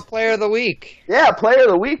honest. what about player of the week? Yeah, player of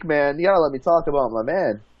the week, man. You gotta let me talk about my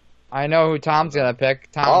man. I know who Tom's gonna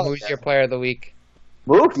pick. Tom, Oh, who's yeah. your player of the week?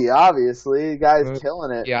 Mookie, obviously. The guy's Mookie.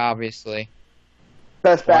 killing it. Yeah, obviously.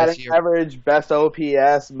 Best Twice batting here. average, best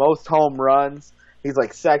OPS, most home runs. He's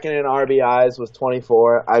like second in RBIs with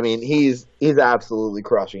 24. I mean, he's absolutely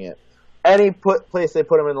crushing it. Any place they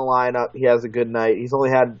put him in the lineup, he has a good night. He's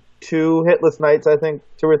only had 2 hitless nights, I think,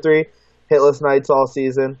 2 or 3 hitless nights all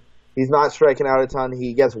season. He's not striking out a ton.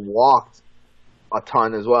 He gets walked a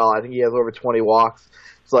ton as well. I think he has over 20 walks.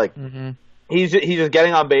 It's like he's just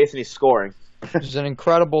getting on base and he's scoring. He's an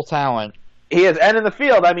incredible talent. He is, and in the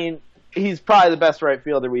field, I mean, he's probably the best right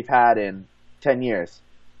fielder we've had in 10 years.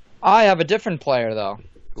 I have a different player though.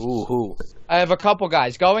 Ooh, who? I have a couple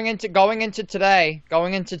guys going into today.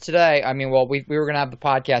 I mean, well, we were gonna have the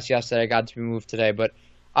podcast yesterday. I got to be moved today, but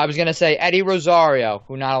I was gonna say Eddie Rosario,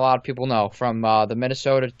 who not a lot of people know, from the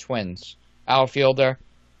Minnesota Twins, outfielder,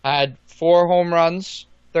 had 4 home runs,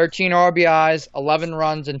 13 RBIs, 11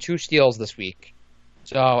 runs, and 2 steals this week.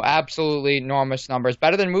 So absolutely enormous numbers,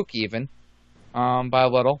 better than Mookie even, by a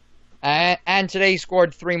little. And today he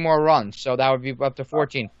scored 3 more runs, so that would be up to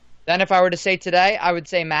 14. Then if I were to say today, I would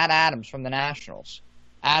say Matt Adams from the Nationals.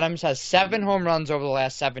 Adams has 7 home runs over the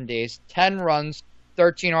last 7 days, 10 runs,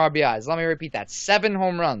 13 RBIs. Let me repeat that. 7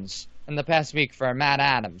 home runs in the past week for Matt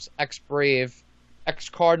Adams, ex-Brave,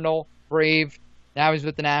 ex-Cardinal, Brave. Now he's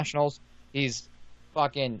with the Nationals. He's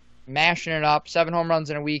fucking mashing it up. 7 home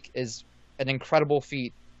runs in a week is an incredible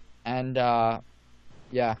feat. And,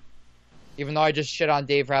 yeah. Even though I just shit on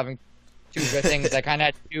Dave for having 2 good things, I kind of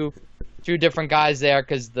had two different guys there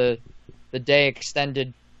because the day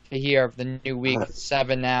extended to here of the new week.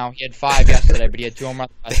 7 now. He had 5 yesterday, but he had 2 home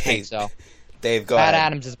runs last night. So Dave, go Matt ahead.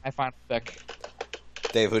 Adams is my final pick.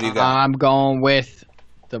 Dave, who do you got? I'm going with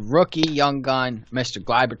the rookie young gun, Mr.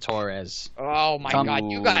 Gleyber Torres. Oh my God,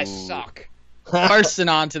 you guys suck. Bursting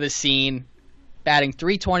onto the scene, batting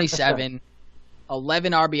 .327,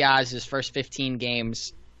 11 RBIs his first 15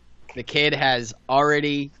 games. The kid has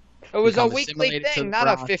already. It was a become weekly assimilated to thing, the not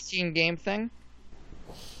a Bronx. 15-game thing.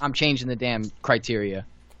 I'm changing the damn criteria.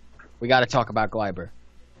 We got to talk about Gleyber.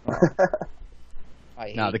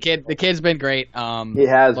 No, the kid's been great. He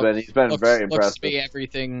has been. He's been very Looks impressive. to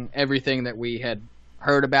be everything that we had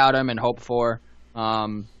heard about him and hoped for.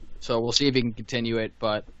 So we'll see if he can continue it.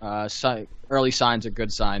 But early signs are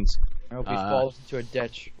good signs. I hope he falls into a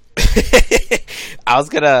ditch. I was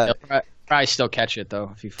gonna. Probably still catch it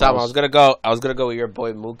though if he Tom, falls. I was gonna go with your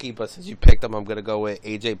boy Mookie, but since you picked him, I'm gonna go with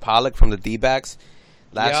AJ Pollock from the D-backs.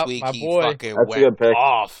 Last Yep, week my he boy. fucking That's a went good pick.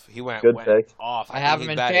 off. He went Good pick. off. I have think him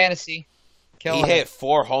he in batted- fantasy. He Killing hit it.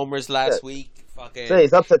 4 homers last week. Fucking. So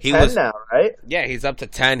he's up to He 10 was- now, right? Yeah, he's up to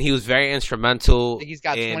 10. He was very instrumental. I think he's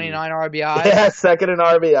got in- 29 RBIs. Yeah, second in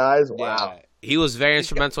RBIs. Wow. Yeah, he was very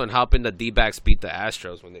instrumental in helping the D-backs beat the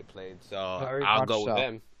Astros when they played. So Very I'll much go with so.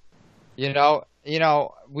 him. You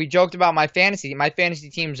know, we joked about my fantasy. My fantasy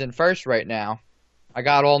team's in first right now. I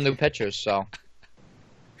got all new pitchers, so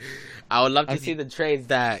I would love to see the trades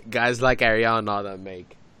that guys like Ariel and all them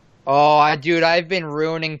make. dude, I've been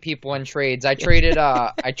ruining people in trades. I traded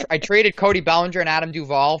I traded Cody Bellinger and Adam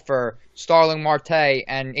Duvall for Starling Marte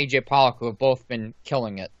and AJ Pollock, who have both been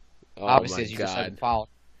killing it. Oh Obviously, my as you just said, god! Pollock.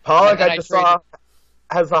 Pollock, And then I I just saw, traded-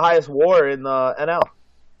 has the highest WAR in the NL.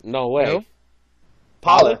 No way! Who?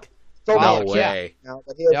 Pollock. So No Pollock, yeah. way! now,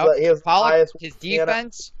 but he has, Yep. the, he has the Pollock, highest his in the NL.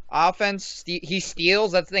 defense, offense, he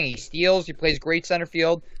steals. That's the thing. He steals. He plays great center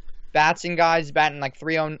field. Bats and guys batting like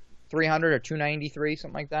 300 or 293,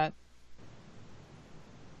 something like that.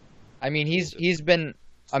 I mean, he's been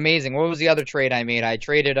amazing. What was the other trade I made? I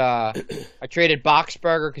traded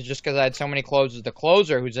Boxberger because I had so many closers. The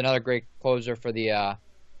closer, who's another great closer for the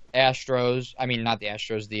Astros. I mean, not the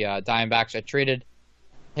Astros, the Diamondbacks. I traded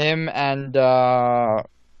him and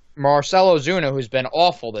Marcelo Zuna, who's been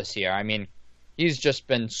awful this year. I mean, he's just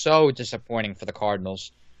been so disappointing for the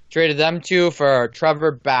Cardinals. Traded them two for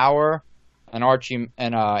Trevor Bauer and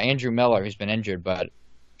Andrew Miller, who's been injured, but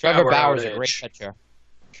Trevor Bauer's a great pitcher.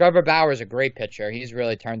 Trevor Bauer's a great pitcher. He's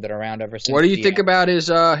really turned it around ever since. What do you think about his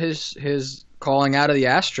calling out of the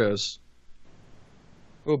Astros?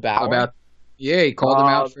 Who, Bauer? About he called him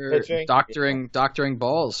out for pitching? doctoring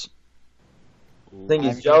balls. I think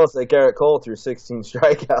he's jealous that Garrett Cole threw 16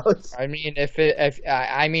 strikeouts.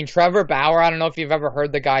 I mean, Trevor Bauer. I don't know if you've ever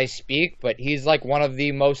heard the guy speak, but he's like one of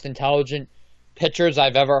the most intelligent pitchers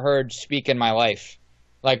I've ever heard speak in my life.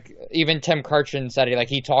 Like even Tim Kurkjian said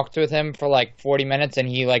he talked with him for like 40 minutes and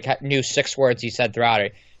he knew 6 words he said throughout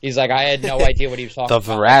it. He's like, I had no idea what he was talking The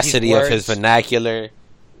about. veracity of These his words- vernacular.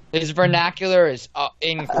 His vernacular is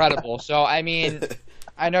incredible. So I mean,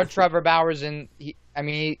 I know Trevor Bauer's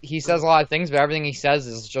he says a lot of things, but everything he says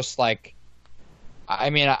is just like, I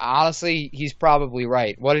mean, honestly, he's probably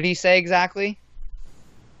right. What did he say exactly?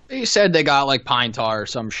 He said they got like pine tar or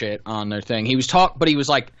some shit on their thing. He was talking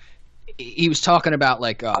about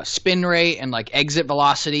like spin rate and like exit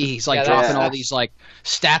velocity. He's like Yeah, dropping that's- all these like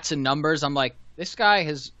stats and numbers. I'm like, this guy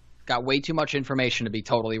has got way too much information to be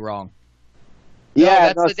totally wrong.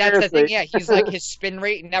 Yeah, that's the thing. seriously. Yeah, he's like his spin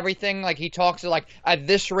rate and everything. Like he talks like at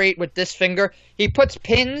this rate with this finger. He puts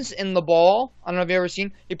pins in the ball. I don't know if you ever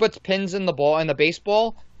seen. He puts pins in the ball in the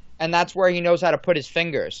baseball, and that's where he knows how to put his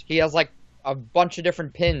fingers. He has like a bunch of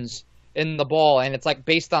different pins in the ball, and it's like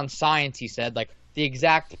based on science. He said like the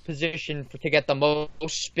exact position to get the most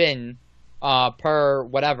spin per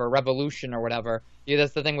whatever revolution or whatever. Yeah,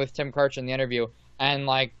 that's the thing with Tim Kurkjian in the interview, and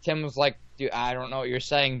like Tim was like, dude, I don't know what you're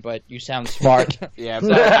saying, but you sound smart. Yeah,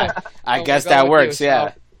 So, I so guess we'll go that with works. you. Yeah.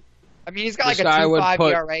 So, I mean, he's got like This a guy would 2.5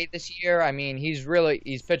 put- ERA this year. I mean,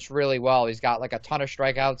 he's pitched really well. He's got like a ton of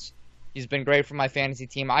strikeouts. He's been great for my fantasy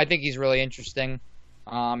team. I think he's really interesting.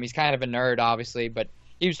 He's kind of a nerd, obviously, but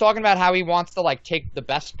he was talking about how he wants to like take the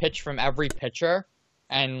best pitch from every pitcher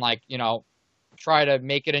and like, try to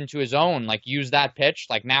make it into his own, like use that pitch,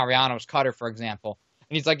 like Mariano's cutter, for example.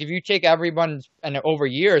 And he's like, if you take everyone's and over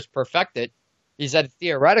years perfect it, he said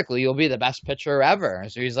theoretically you'll be the best pitcher ever.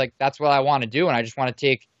 So he's like, that's what I want to do, and I just want to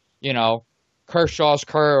take, Kershaw's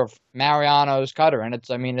curve, Mariano's cutter, and it's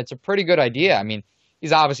a pretty good idea. I mean,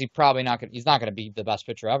 he's obviously probably not gonna be the best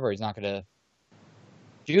pitcher ever. He's not gonna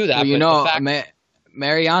do that. Well, but the fact,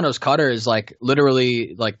 Mariano's cutter is like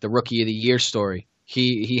literally like the rookie of the year story.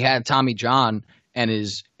 He had Tommy John and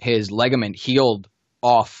his ligament healed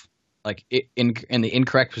off like in the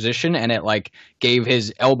incorrect position, and it like gave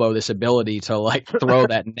his elbow this ability to like throw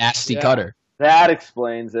that nasty Yeah. cutter. That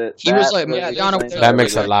explains it. He was like really Mariano explains was That it.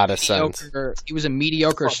 makes a lot of sense. He was a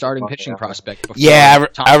mediocre starting pitching prospect. Before Yeah,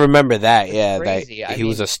 Tom- I remember that. Yeah, crazy. that I he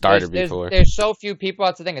was mean, a starter there's, before. There's so few people.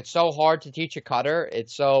 That's the thing. It's so hard to teach a cutter.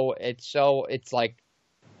 It's so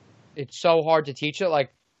hard to teach it.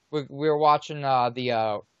 Like we were watching me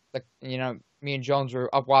and Jones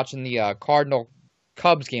were up watching the Cardinal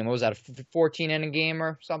Cubs game. What was that? A 14 inning game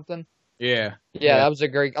or something? Yeah. Yeah, that was a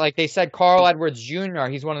great. Like they said, Carl Edwards Jr.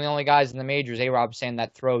 He's one of the only guys in the majors. A-Rob saying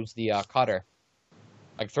that throws the cutter,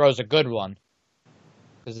 like throws a good one,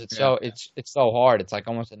 because it's so hard. It's like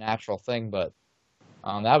almost a natural thing. But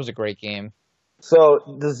that was a great game. So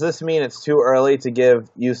does this mean it's too early to give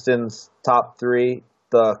Houston's top 3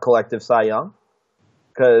 the collective Cy Young?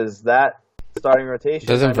 Because that starting rotation.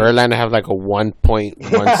 Doesn't Verlander have like a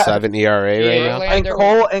 1.17 ERA right now? And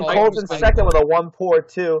Cole's in second with a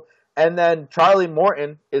 1.42, and then Charlie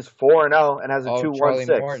Morton is 4-0 and has a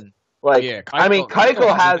 2.16. Like, yeah, I mean,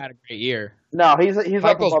 Keuchel has had a great year. No, he's up Keuchel's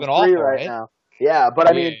above been 3 awful, right right? now. Yeah, but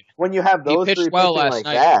I mean, when you have those He 3 pitched well pitching last like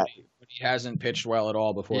night, that, but he hasn't pitched well at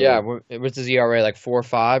all before. Yeah, what's his ERA, like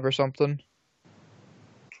 4.5 or something?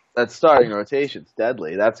 that starting rotation's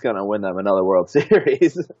deadly. That's gonna win them another World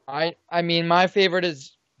Series. I mean, my favorite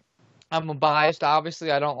is, I'm biased,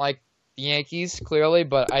 obviously. I don't like the Yankees, clearly,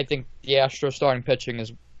 but I think the Astros starting pitching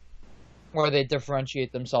is where they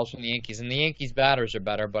differentiate themselves from the Yankees. And the Yankees batters are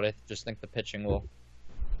better, but I just think the pitching will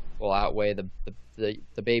outweigh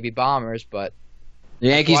the baby Bombers. But the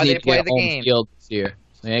Yankees why need they to play get the home game. field this year.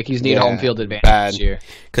 The Yankees need home field advantage bad. this year.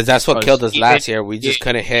 Because that's what killed us Even- last year. We just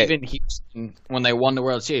couldn't hit. Even Houston, when they won the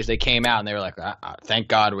World Series, they came out and they were like, "Thank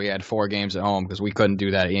God we had 4 games at home because we couldn't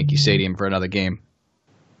do that at Yankee Stadium for another game."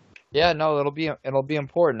 Yeah, no, it'll be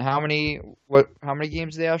important. How many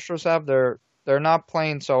games do the Astros have? They're not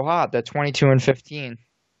playing so hot. They're 22-15.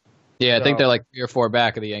 Yeah, I think So- they're like 3 or 4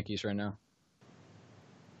 back of the Yankees right now.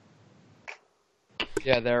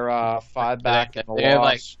 Yeah, they're 5 back in the They have,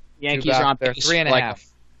 like, loss. Yankees are on They're pace 3.5.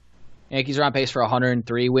 Yankees are on pace for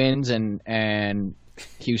 103 wins, and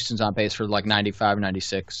Houston's on pace for like 95,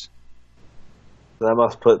 96. That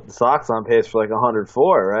must put the Sox on pace for like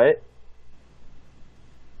 104, right?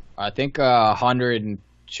 I think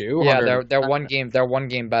 102. Yeah, 100 they're one game. They're one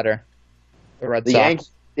game better. The Red The Sox.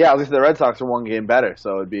 Yankees, yeah, at least the Red Sox are 1 game better,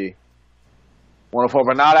 so it'd be 104,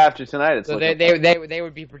 but not after tonight. It's So like they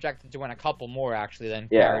would be projected to win a couple more actually than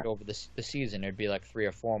Yeah. carried over the season. It'd be like 3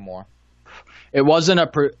 or 4 more. It wasn't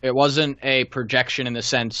a projection in the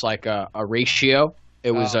sense like a ratio.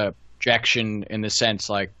 It was a projection in the sense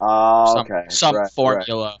like some right,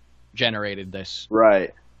 formula generated this.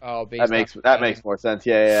 Right. Oh, That makes more sense.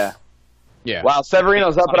 Yeah. Yeah. Wow,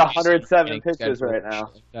 Severino's up at Obviously, 107 getting pitches scheduled right and now.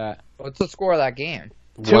 shit like that. What's the score of that game?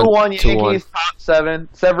 2-1 2-1. Yankees, top 7.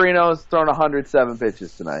 Severino's thrown 107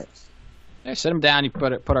 pitches tonight. Yeah, sit them down. You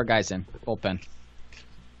put our guys in bullpen.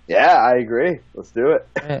 Yeah, I agree. Let's do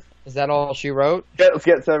it. Is that all she wrote? Let's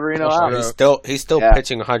get Severino That's out. He's still Yeah.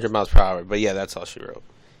 pitching 100 miles per hour. But yeah, that's all she wrote.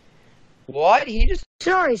 What? He just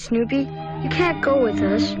Sorry, Snoopy. You can't go with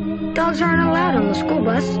us. Dogs aren't allowed on the school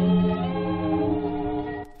bus.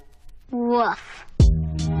 Woof.